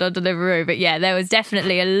started on Deliveroo. But yeah, there was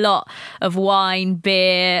definitely a lot of wine,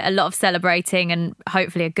 beer, a lot of celebrating, and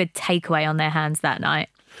hopefully a good takeaway on their hands that night.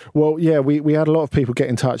 Well, yeah, we had a lot of people get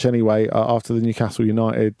in touch anyway after the Newcastle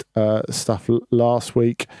United stuff last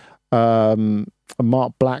week.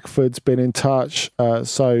 Mark Blackford's been in touch.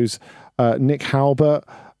 So's Nick Halbert.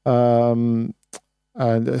 And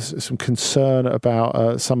there's some concern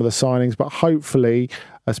about some of the signings, but hopefully,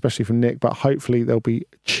 especially from Nick, but hopefully they'll be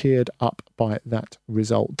cheered up by that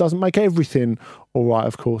result. Doesn't make everything all right,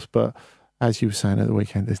 of course, but as you were saying at the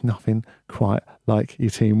weekend, there's nothing quite like your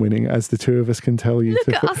team winning, as the two of us can tell you.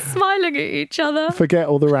 Look at us smiling at each other. Forget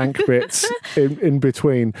all the rank bits in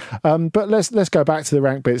between. But let's go back to the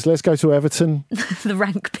rank bits. Let's go to Everton. The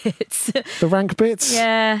rank bits. The rank bits?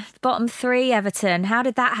 Yeah. Bottom 3, Everton. How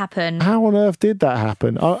did that happen? How on earth did that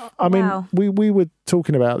happen? I mean, we were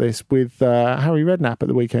talking about this with Harry Redknapp at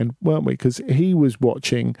the weekend, weren't we? Because he was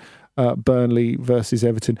watching Burnley versus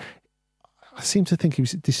Everton. I seem to think he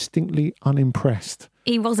was distinctly unimpressed.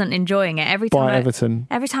 He wasn't enjoying it. Every time I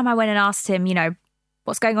went and asked him,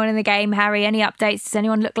 what's going on in the game, Harry, any updates? Does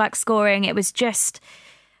anyone look like scoring? It was just,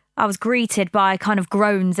 I was greeted by kind of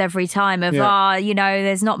groans every time of,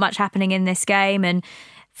 there's not much happening in this game. And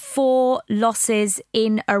 4 losses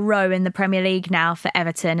in a row in the Premier League now for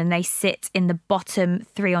Everton, and they sit in the bottom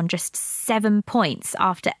 3 on just 7 points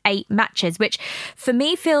after 8 matches, which for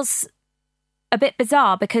me feels a bit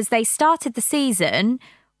bizarre because they started the season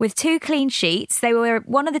with 2 clean sheets. They were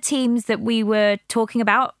one of the teams that we were talking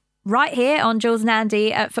about right here on Jules and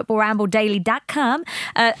Andy at footballrambledaily.com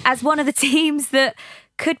as one of the teams that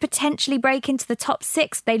could potentially break into the top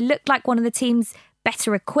 6. They looked like one of the teams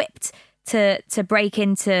better equipped to break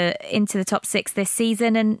into the top 6 this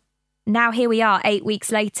season. And now here we are 8 weeks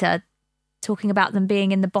later talking about them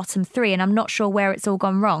being in the bottom 3, and I'm not sure where it's all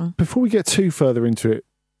gone wrong. Before we get too further into it,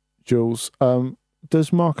 Jules,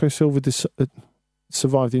 does Marco Silva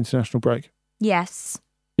survive the international break? Yes.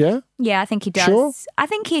 Yeah? Yeah, I think he does. Sure? I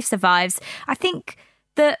think he survives. I think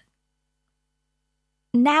that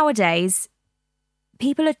nowadays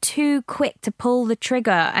people are too quick to pull the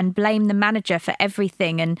trigger and blame the manager for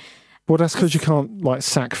everything. And well, that's because you can't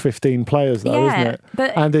sack 15 players though, isn't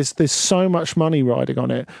it? And there's so much money riding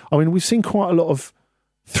on it. I mean, we've seen quite a lot of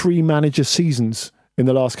 3-manager seasons in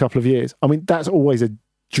the last couple of years. I mean, that's always a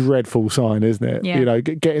dreadful sign, isn't it? Yeah.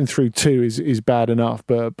 Getting through 2 is bad enough,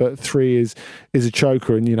 but 3 is a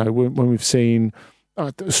choker. And when we've seen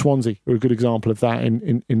Swansea are a good example of that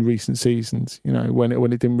in recent seasons. When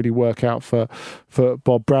it didn't really work out for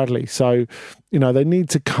Bob Bradley. So they need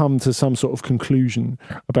to come to some sort of conclusion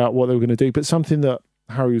about what they were going to do. But something that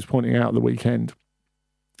Harry was pointing out at the weekend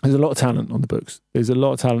There's a lot of talent on the books. There's a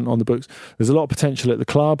lot of potential at the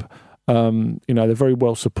club. They're very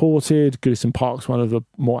well supported. Goodison Park's one of the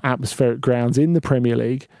more atmospheric grounds in the Premier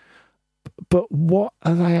League. But what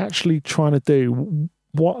are they actually trying to do?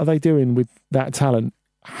 What are they doing with that talent?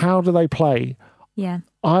 How do they play? Yeah.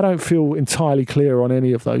 I don't feel entirely clear on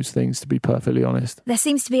any of those things, to be perfectly honest. There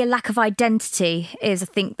seems to be a lack of identity, is I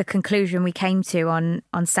think the conclusion we came to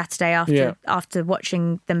on Saturday after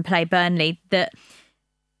watching them play Burnley, that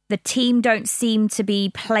the team don't seem to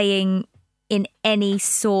be playing in any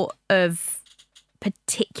sort of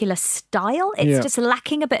particular style. It's just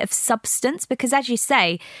lacking a bit of substance because, as you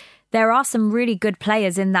say, there are some really good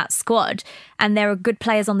players in that squad and there are good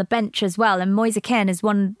players on the bench as well. And Moise Kean is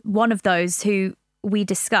one of those who we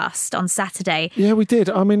discussed on Saturday. Yeah, we did.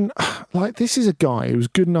 I mean, this is a guy who was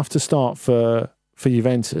good enough to start for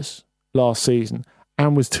Juventus last season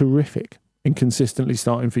and was terrific in consistently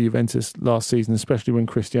starting for Juventus last season, especially when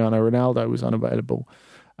Cristiano Ronaldo was unavailable.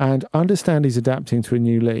 And I understand he's adapting to a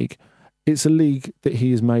new league. It's a league that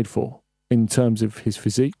he is made for in terms of his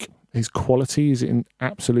physique. His quality is in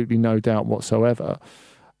absolutely no doubt whatsoever.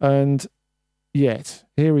 And yet,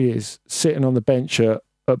 here he is, sitting on the bench at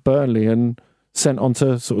Burnley and sent on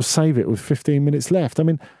to sort of save it with 15 minutes left. I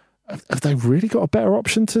mean, have they really got a better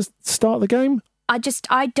option to start the game?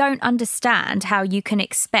 I don't understand how you can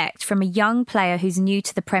expect from a young player who's new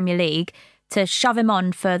to the Premier League to shove him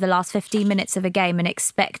on for the last 15 minutes of a game and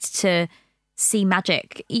expect to see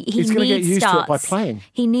magic. He's going to get used to it by playing.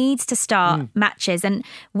 He needs to start matches. And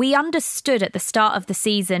we understood at the start of the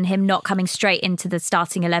season him not coming straight into the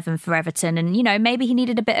starting 11 for Everton. And, maybe he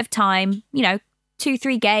needed a bit of time,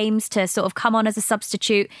 2-3 games to sort of come on as a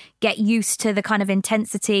substitute, get used to the kind of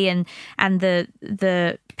intensity and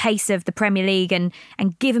the pace of the Premier League and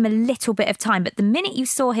give him a little bit of time. But the minute you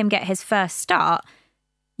saw him get his first start,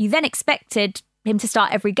 you then expected him to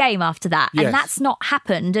start every game after that. Yes. And that's not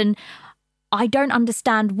happened. And I don't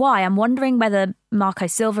understand why. I'm wondering whether Marco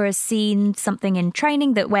Silva has seen something in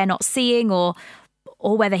training that we're not seeing or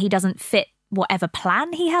whether he doesn't fit whatever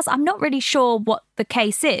plan he has. I'm not really sure what the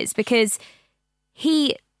case is because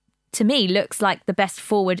he, to me, looks like the best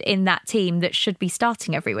forward in that team that should be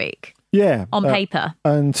starting every week. Yeah. On paper.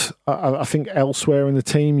 And I think elsewhere in the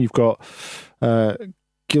team, you've got Gylfi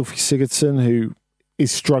Sigurdsson, who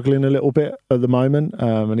is struggling a little bit at the moment,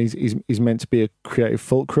 and he's meant to be a creative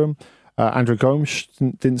fulcrum. Andrew Gomes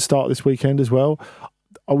didn't start this weekend as well.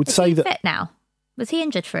 I would say that... fit now? Was he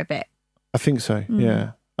injured for a bit? I think so,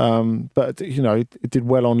 yeah. But, it did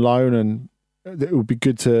well on loan and it would be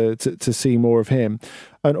good to see more of him.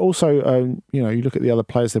 And also, you look at the other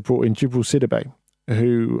players they brought in, Djibril Sidibe,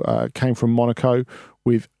 who came from Monaco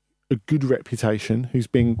with a good reputation, who's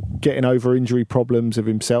been getting over injury problems of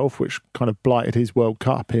himself, which kind of blighted his World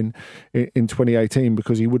Cup in 2018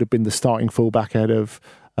 because he would have been the starting fullback ahead of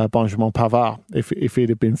Benjamin Pavard if he'd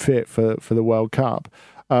have been fit for the World Cup.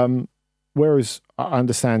 Whereas I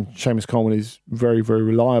understand Seamus Coleman is very, very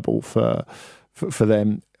reliable for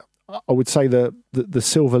them. I would say that the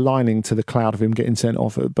silver lining to the cloud of him getting sent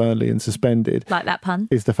off at Burnley and suspended, like that pun,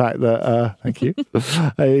 is the fact that thank you,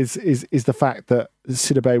 is the fact that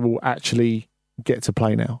Sidibe will actually get to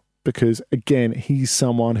play now because again he's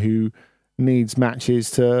someone who needs matches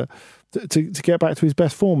to get back to his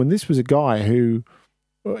best form, and this was a guy who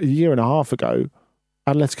a year and a half ago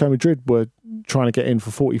Atletico Madrid were trying to get in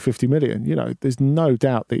for 40-50 million. There's no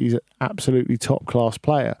doubt that he's an absolutely top class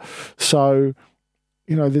player. So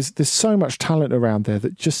there's so much talent around there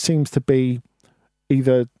that just seems to be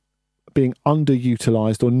either being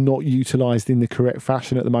underutilised or not utilised in the correct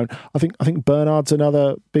fashion at the moment. I think Bernard's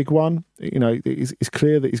another big one. It's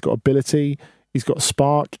clear that he's got ability, he's got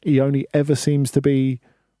spark. He only ever seems to be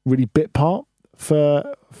really bit part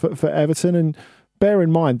for Everton. And bear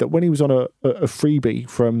in mind that when he was on a freebie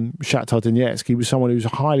from Shakhtar Donetsk, he was someone who was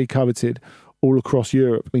highly coveted all across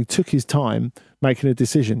Europe. He took his time making a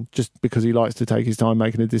decision just because he likes to take his time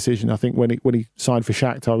making a decision. I think when he signed for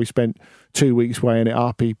Shakhtar, he spent 2 weeks weighing it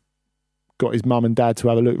up. He got his mum and dad to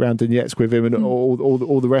have a look around Donetsk with him and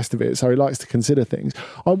all the rest of it. So he likes to consider things.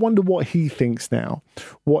 I wonder what he thinks now,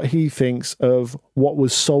 what he thinks of what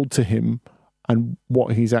was sold to him and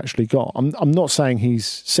what he's actually got. I'm not saying he's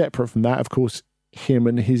separate from that. Of course, him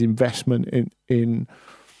and his investment in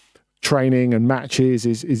training and matches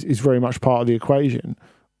is very much part of the equation,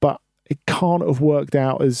 but it can't have worked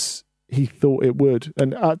out as he thought it would.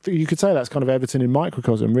 And you could say that's kind of Everton in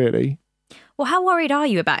microcosm, really. Well, how worried are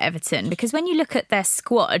you about Everton? Because when you look at their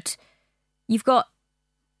squad, you've got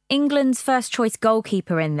England's first choice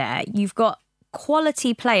goalkeeper in there. You've got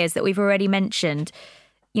quality players that we've already mentioned.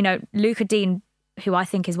 Luca Dean, who I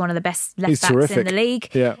think is one of the best left backs in the league.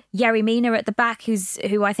 Yeah. Yerry Mina at the back,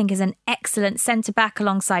 who I think is an excellent centre back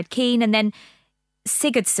alongside Keane, and then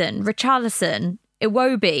Sigurdsson, Richarlison,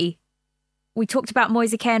 Iwobi. We talked about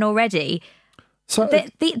Moise Kean already. So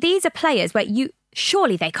these are players where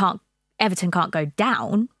surely Everton can't go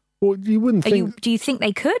down. Well, you wouldn't think. Do you think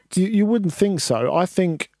they could? You wouldn't think so. I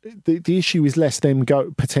think the issue is less them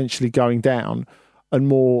potentially going down and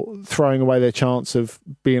more throwing away their chance of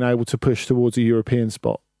being able to push towards a European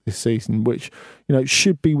spot this season, which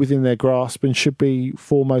should be within their grasp and should be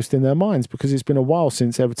foremost in their minds, because it's been a while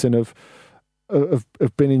since Everton have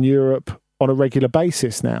been in Europe on a regular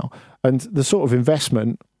basis now, and the sort of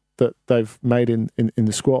investment that they've made in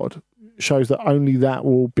the squad shows that only that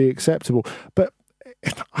will be acceptable. But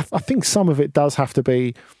I think some of it does have to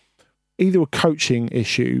be either a coaching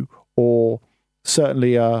issue or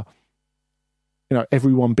certainly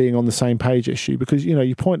everyone being on the same page issue, because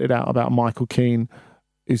you pointed out about Michael Keane,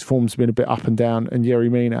 whose form's been a bit up and down, and Yerry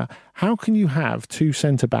Mina. How can you have two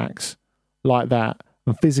centre backs like that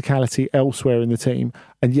and physicality elsewhere in the team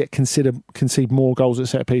and yet concede more goals at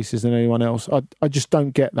set pieces than anyone else? I just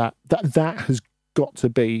don't get that. That has got to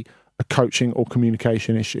be a coaching or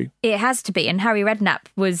communication issue. It has to be. And Harry Redknapp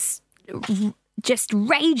was just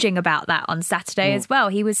raging about that on Saturday as well.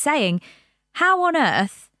 He was saying, how on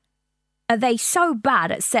earth are they so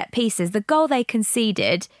bad at set pieces? The goal they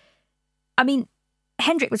conceded, I mean,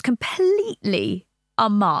 Hendrick was completely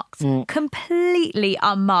unmarked at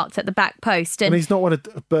the back post. And he's not one of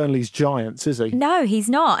Burnley's giants, is he? No, he's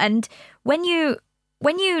not. And when you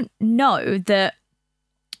know that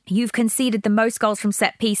you've conceded the most goals from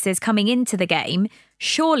set pieces coming into the game,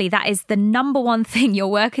 surely that is the number one thing you're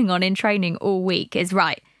working on in training all week is,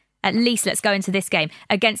 right, at least let's go into this game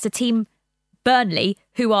against a team, Burnley,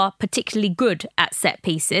 who are particularly good at set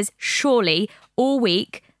pieces. Surely all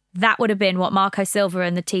week that would have been what Marco Silva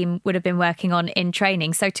and the team would have been working on in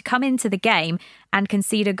training. So to come into the game and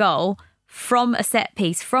concede a goal from a set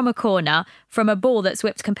piece, from a corner, from a ball that's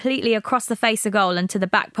whipped completely across the face of goal and to the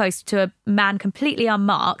back post to a man completely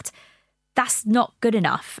unmarked, that's not good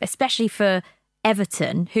enough, especially for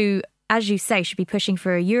Everton, who, as you say, should be pushing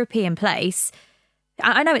for a European place.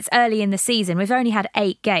 I know it's early in the season. We've only had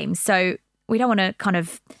 8 games, so we don't want to kind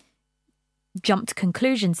of jump to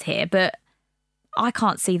conclusions here, but I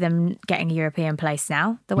can't see them getting a European place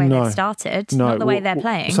now, the way they've started, not the way they're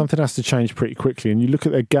playing. Something has to change pretty quickly. And you look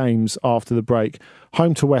at their games after the break,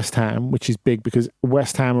 home to West Ham, which is big because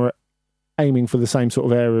West Ham are aiming for the same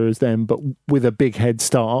sort of area as them, but with a big head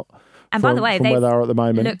start. And by the way, where they are at the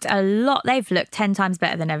moment. They've looked 10 times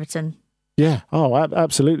better than Everton. Yeah,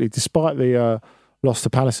 absolutely. Despite the loss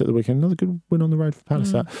to Palace at the weekend. Another good win on the road for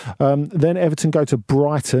Palace. Then Everton go to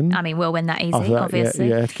Brighton. I mean, we'll win that easy, obviously.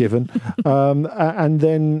 Yeah, given. And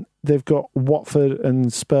then they've got Watford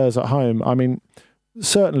and Spurs at home. I mean,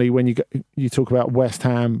 certainly when you talk about West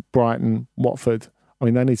Ham, Brighton, Watford, I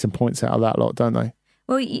mean, they need some points out of that lot, don't they?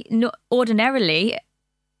 Well, ordinarily,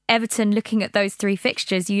 Everton, looking at those 3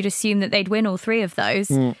 fixtures, you'd assume that they'd win all 3 of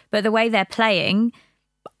those. But the way they're playing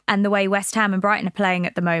and the way West Ham and Brighton are playing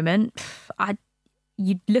at the moment,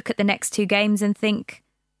 you'd look at the next 2 games and think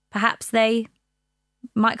perhaps they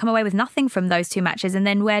might come away with nothing from those 2 matches. And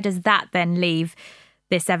then where does that then leave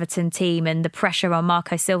this Everton team? And the pressure on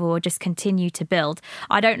Marco Silva will just continue to build.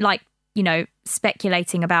 I don't like,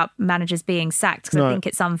 speculating about managers being sacked because I think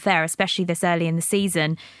it's unfair, especially this early in the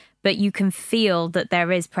season. But you can feel that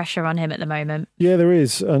there is pressure on him at the moment. Yeah, there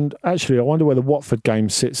is. And actually, I wonder where the Watford game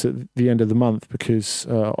sits at the end of the month, because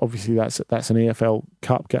obviously that's an EFL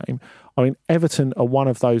Cup game. I mean, Everton are one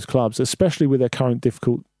of those clubs, especially with their current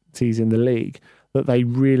difficulties in the league, that they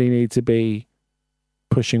really need to be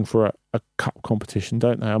pushing for a cup competition,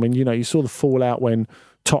 don't they? I mean, you saw the fallout when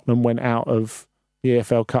Tottenham went out of the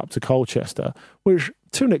EFL Cup to Colchester, which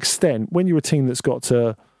to an extent, when you're a team that's got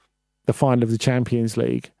to the final of the Champions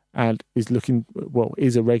League and is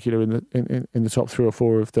a regular in the top 3 or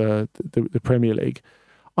 4 of the Premier League,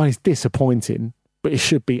 it's disappointing. But it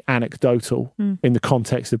should be anecdotal in the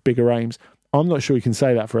context of bigger aims. I'm not sure you can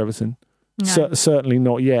say that for Everton. No. Certainly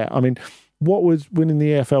not yet. I mean, what would winning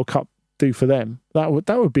the EFL Cup do for them? That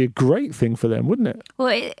would be a great thing for them, wouldn't it?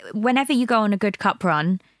 Well, whenever you go on a good cup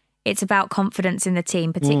run, it's about confidence in the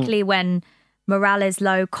team, particularly when morale is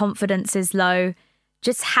low, confidence is low.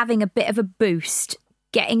 Just having a bit of a boost,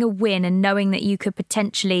 getting a win and knowing that you could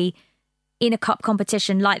potentially, in a cup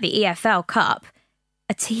competition like the EFL Cup,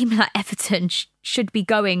 a team like Everton should be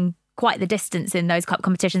going quite the distance in those cup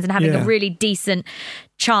competitions and having a really decent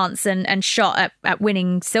chance and shot at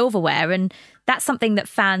winning silverware. And that's something that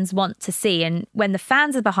fans want to see. And when the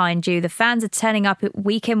fans are behind you, the fans are turning up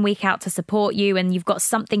week in, week out to support you, and you've got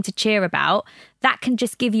something to cheer about, that can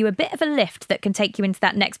just give you a bit of a lift that can take you into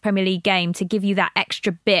that next Premier League game, to give you that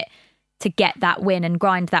extra bit to get that win and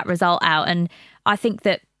grind that result out. And I think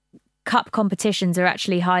that cup competitions are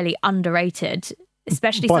actually highly underrated,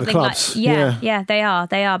 especially by something the clubs. like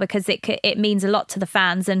they are because it means a lot to the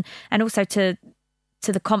fans and also to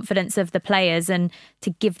the confidence of the players and to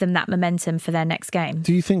give them that momentum for their next game.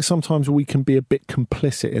 Do you think sometimes we can be a bit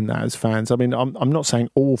complicit in that as fans? I mean, I'm not saying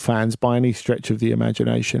all fans by any stretch of the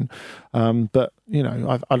imagination, but you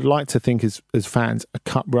know, I'd like to think as fans, a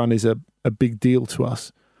cup run is a big deal to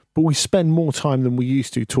us. But we spend more time than we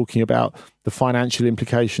used to talking about the financial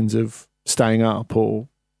implications of staying up or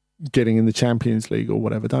getting in the Champions League or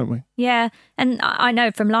whatever, don't we? Yeah, and I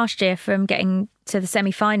know from last year, from getting to the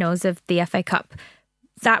semi-finals of the FA Cup,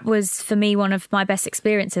 that was for me one of my best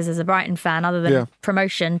experiences as a Brighton fan, other than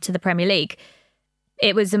promotion to the Premier League.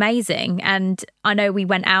 It was amazing. And I know we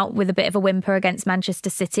went out with a bit of a whimper against Manchester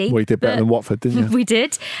City. Well, you did better than Watford, didn't you? We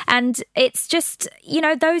did. And it's just, you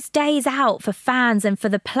know, those days out for fans and for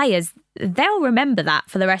the players, they'll remember that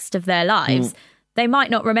for the rest of their lives. They might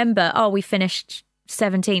not remember, we finished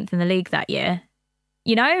 17th in the league that year.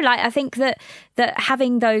 You know, like I think that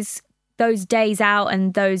having those days out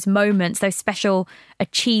and those moments, those special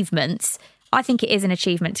achievements, I think it is an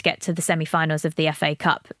achievement to get to the semi-finals of the FA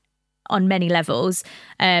Cup on many levels.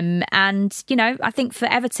 And, you know, I think for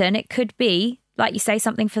Everton, it could be, like you say,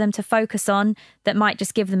 something for them to focus on that might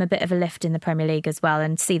just give them a bit of a lift in the Premier League as well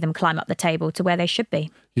and see them climb up the table to where they should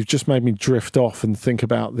be. You've just made me drift off and think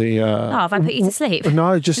about the... have I put you to sleep?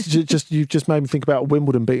 No, just you've just made me think about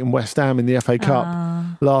Wimbledon beating West Ham in the FA Cup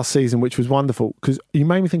last season, which was wonderful. Because you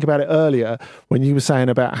made me think about it earlier when you were saying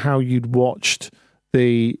about how you'd watched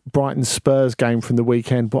the Brighton Spurs game from the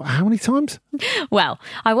weekend. How many times? Well,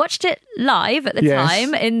 I watched it live at the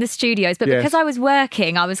time in the studios, but because I was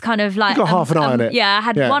working, I was kind of like... You got half an eye on it. Yeah, I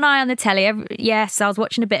had one eye on the telly. I was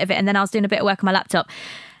watching a bit of it, and then I was doing a bit of work on my laptop.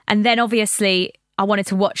 And then obviously I wanted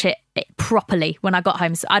to watch it properly when I got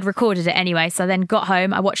home. So I'd recorded it anyway. So I then got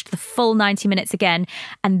home, I watched the full 90 minutes again,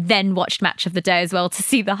 and then watched Match of the Day as well to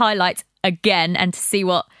see the highlights again and to see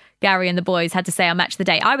what Gary and the boys had to say on Match of the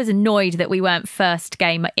Day. I was annoyed that we weren't first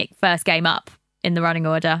game up in the running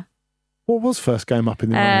order. What was first game up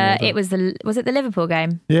in the running order? Was it the Liverpool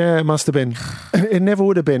game? Yeah, it must have been. It never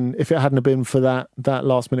would have been if it hadn't have been for that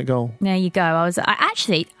last minute goal. There you go. I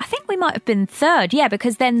think we might have been third. Yeah,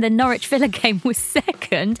 because then the Norwich Villa game was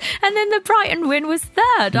second, and then the Brighton win was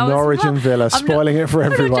third. Norwich and Villa, spoiling it for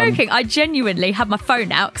everyone. I'm not joking. I genuinely had my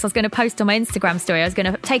phone out because I was going to post on my Instagram story. I was going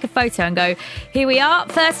to take a photo and go, here we are,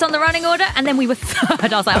 first on the running order, and then we were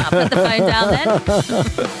third. I was like, I'll put the phone down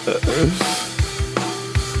then.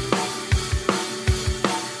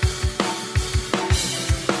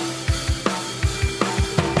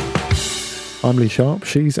 I'm Lee Sharp.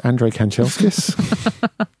 She's Andrei Kanchelskis.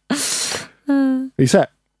 Are you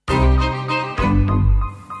set?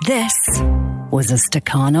 This was a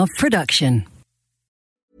Stakhanov production.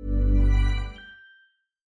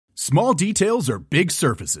 Small details are big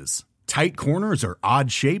surfaces. Tight corners are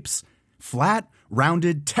odd shapes. Flat,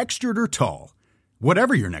 rounded, textured, or tall.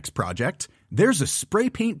 Whatever your next project, there's a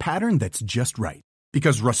spray paint pattern that's just right.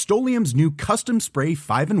 Because Rust-Oleum's new Custom Spray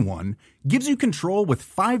 5-in-1 gives you control with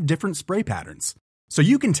 5 different spray patterns. So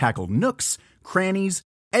you can tackle nooks, crannies,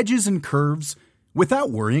 edges, and curves without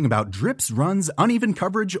worrying about drips, runs, uneven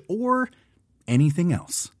coverage, or anything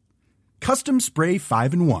else. Custom Spray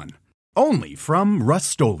 5-in-1. Only from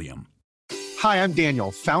Rust-Oleum. Hi, I'm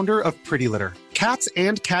Daniel, founder of Pretty Litter. Cats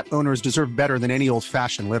and cat owners deserve better than any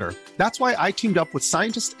old-fashioned litter. That's why I teamed up with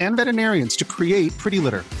scientists and veterinarians to create Pretty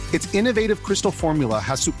Litter. Its innovative crystal formula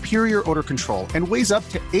has superior odor control and weighs up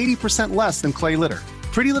to 80% less than clay litter.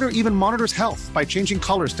 Pretty Litter even monitors health by changing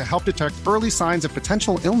colors to help detect early signs of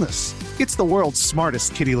potential illness. It's the world's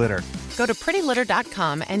smartest kitty litter. Go to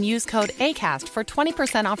prettylitter.com and use code ACAST for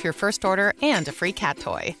 20% off your first order and a free cat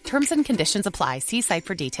toy. Terms and conditions apply. See site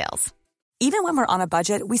for details. Even when we're on a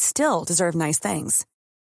budget, we still deserve nice things.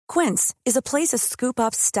 Quince is a place to scoop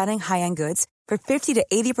up stunning high-end goods for 50 to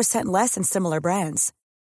 80% less than similar brands.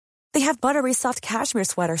 They have buttery soft cashmere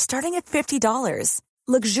sweaters starting at $50,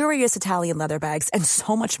 luxurious Italian leather bags, and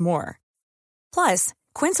so much more. Plus,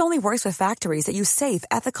 Quince only works with factories that use safe,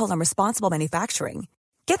 ethical, and responsible manufacturing.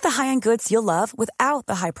 Get the high-end goods you'll love without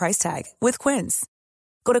the high price tag with Quince.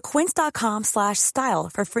 Go to quince.com/style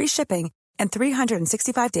for free shipping and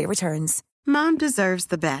 365-day returns. Mom deserves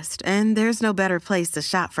the best, and there's no better place to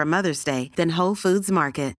shop for Mother's Day than Whole Foods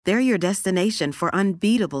Market. They're your destination for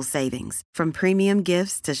unbeatable savings, from premium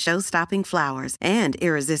gifts to show-stopping flowers and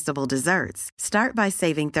irresistible desserts. Start by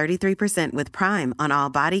saving 33% with Prime on all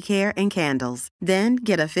body care and candles. Then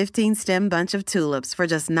get a 15-stem bunch of tulips for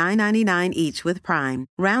just $9.99 each with Prime.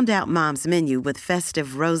 Round out Mom's menu with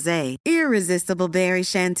festive rosé, irresistible berry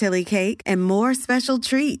chantilly cake, and more special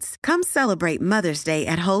treats. Come celebrate Mother's Day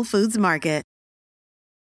at Whole Foods Market.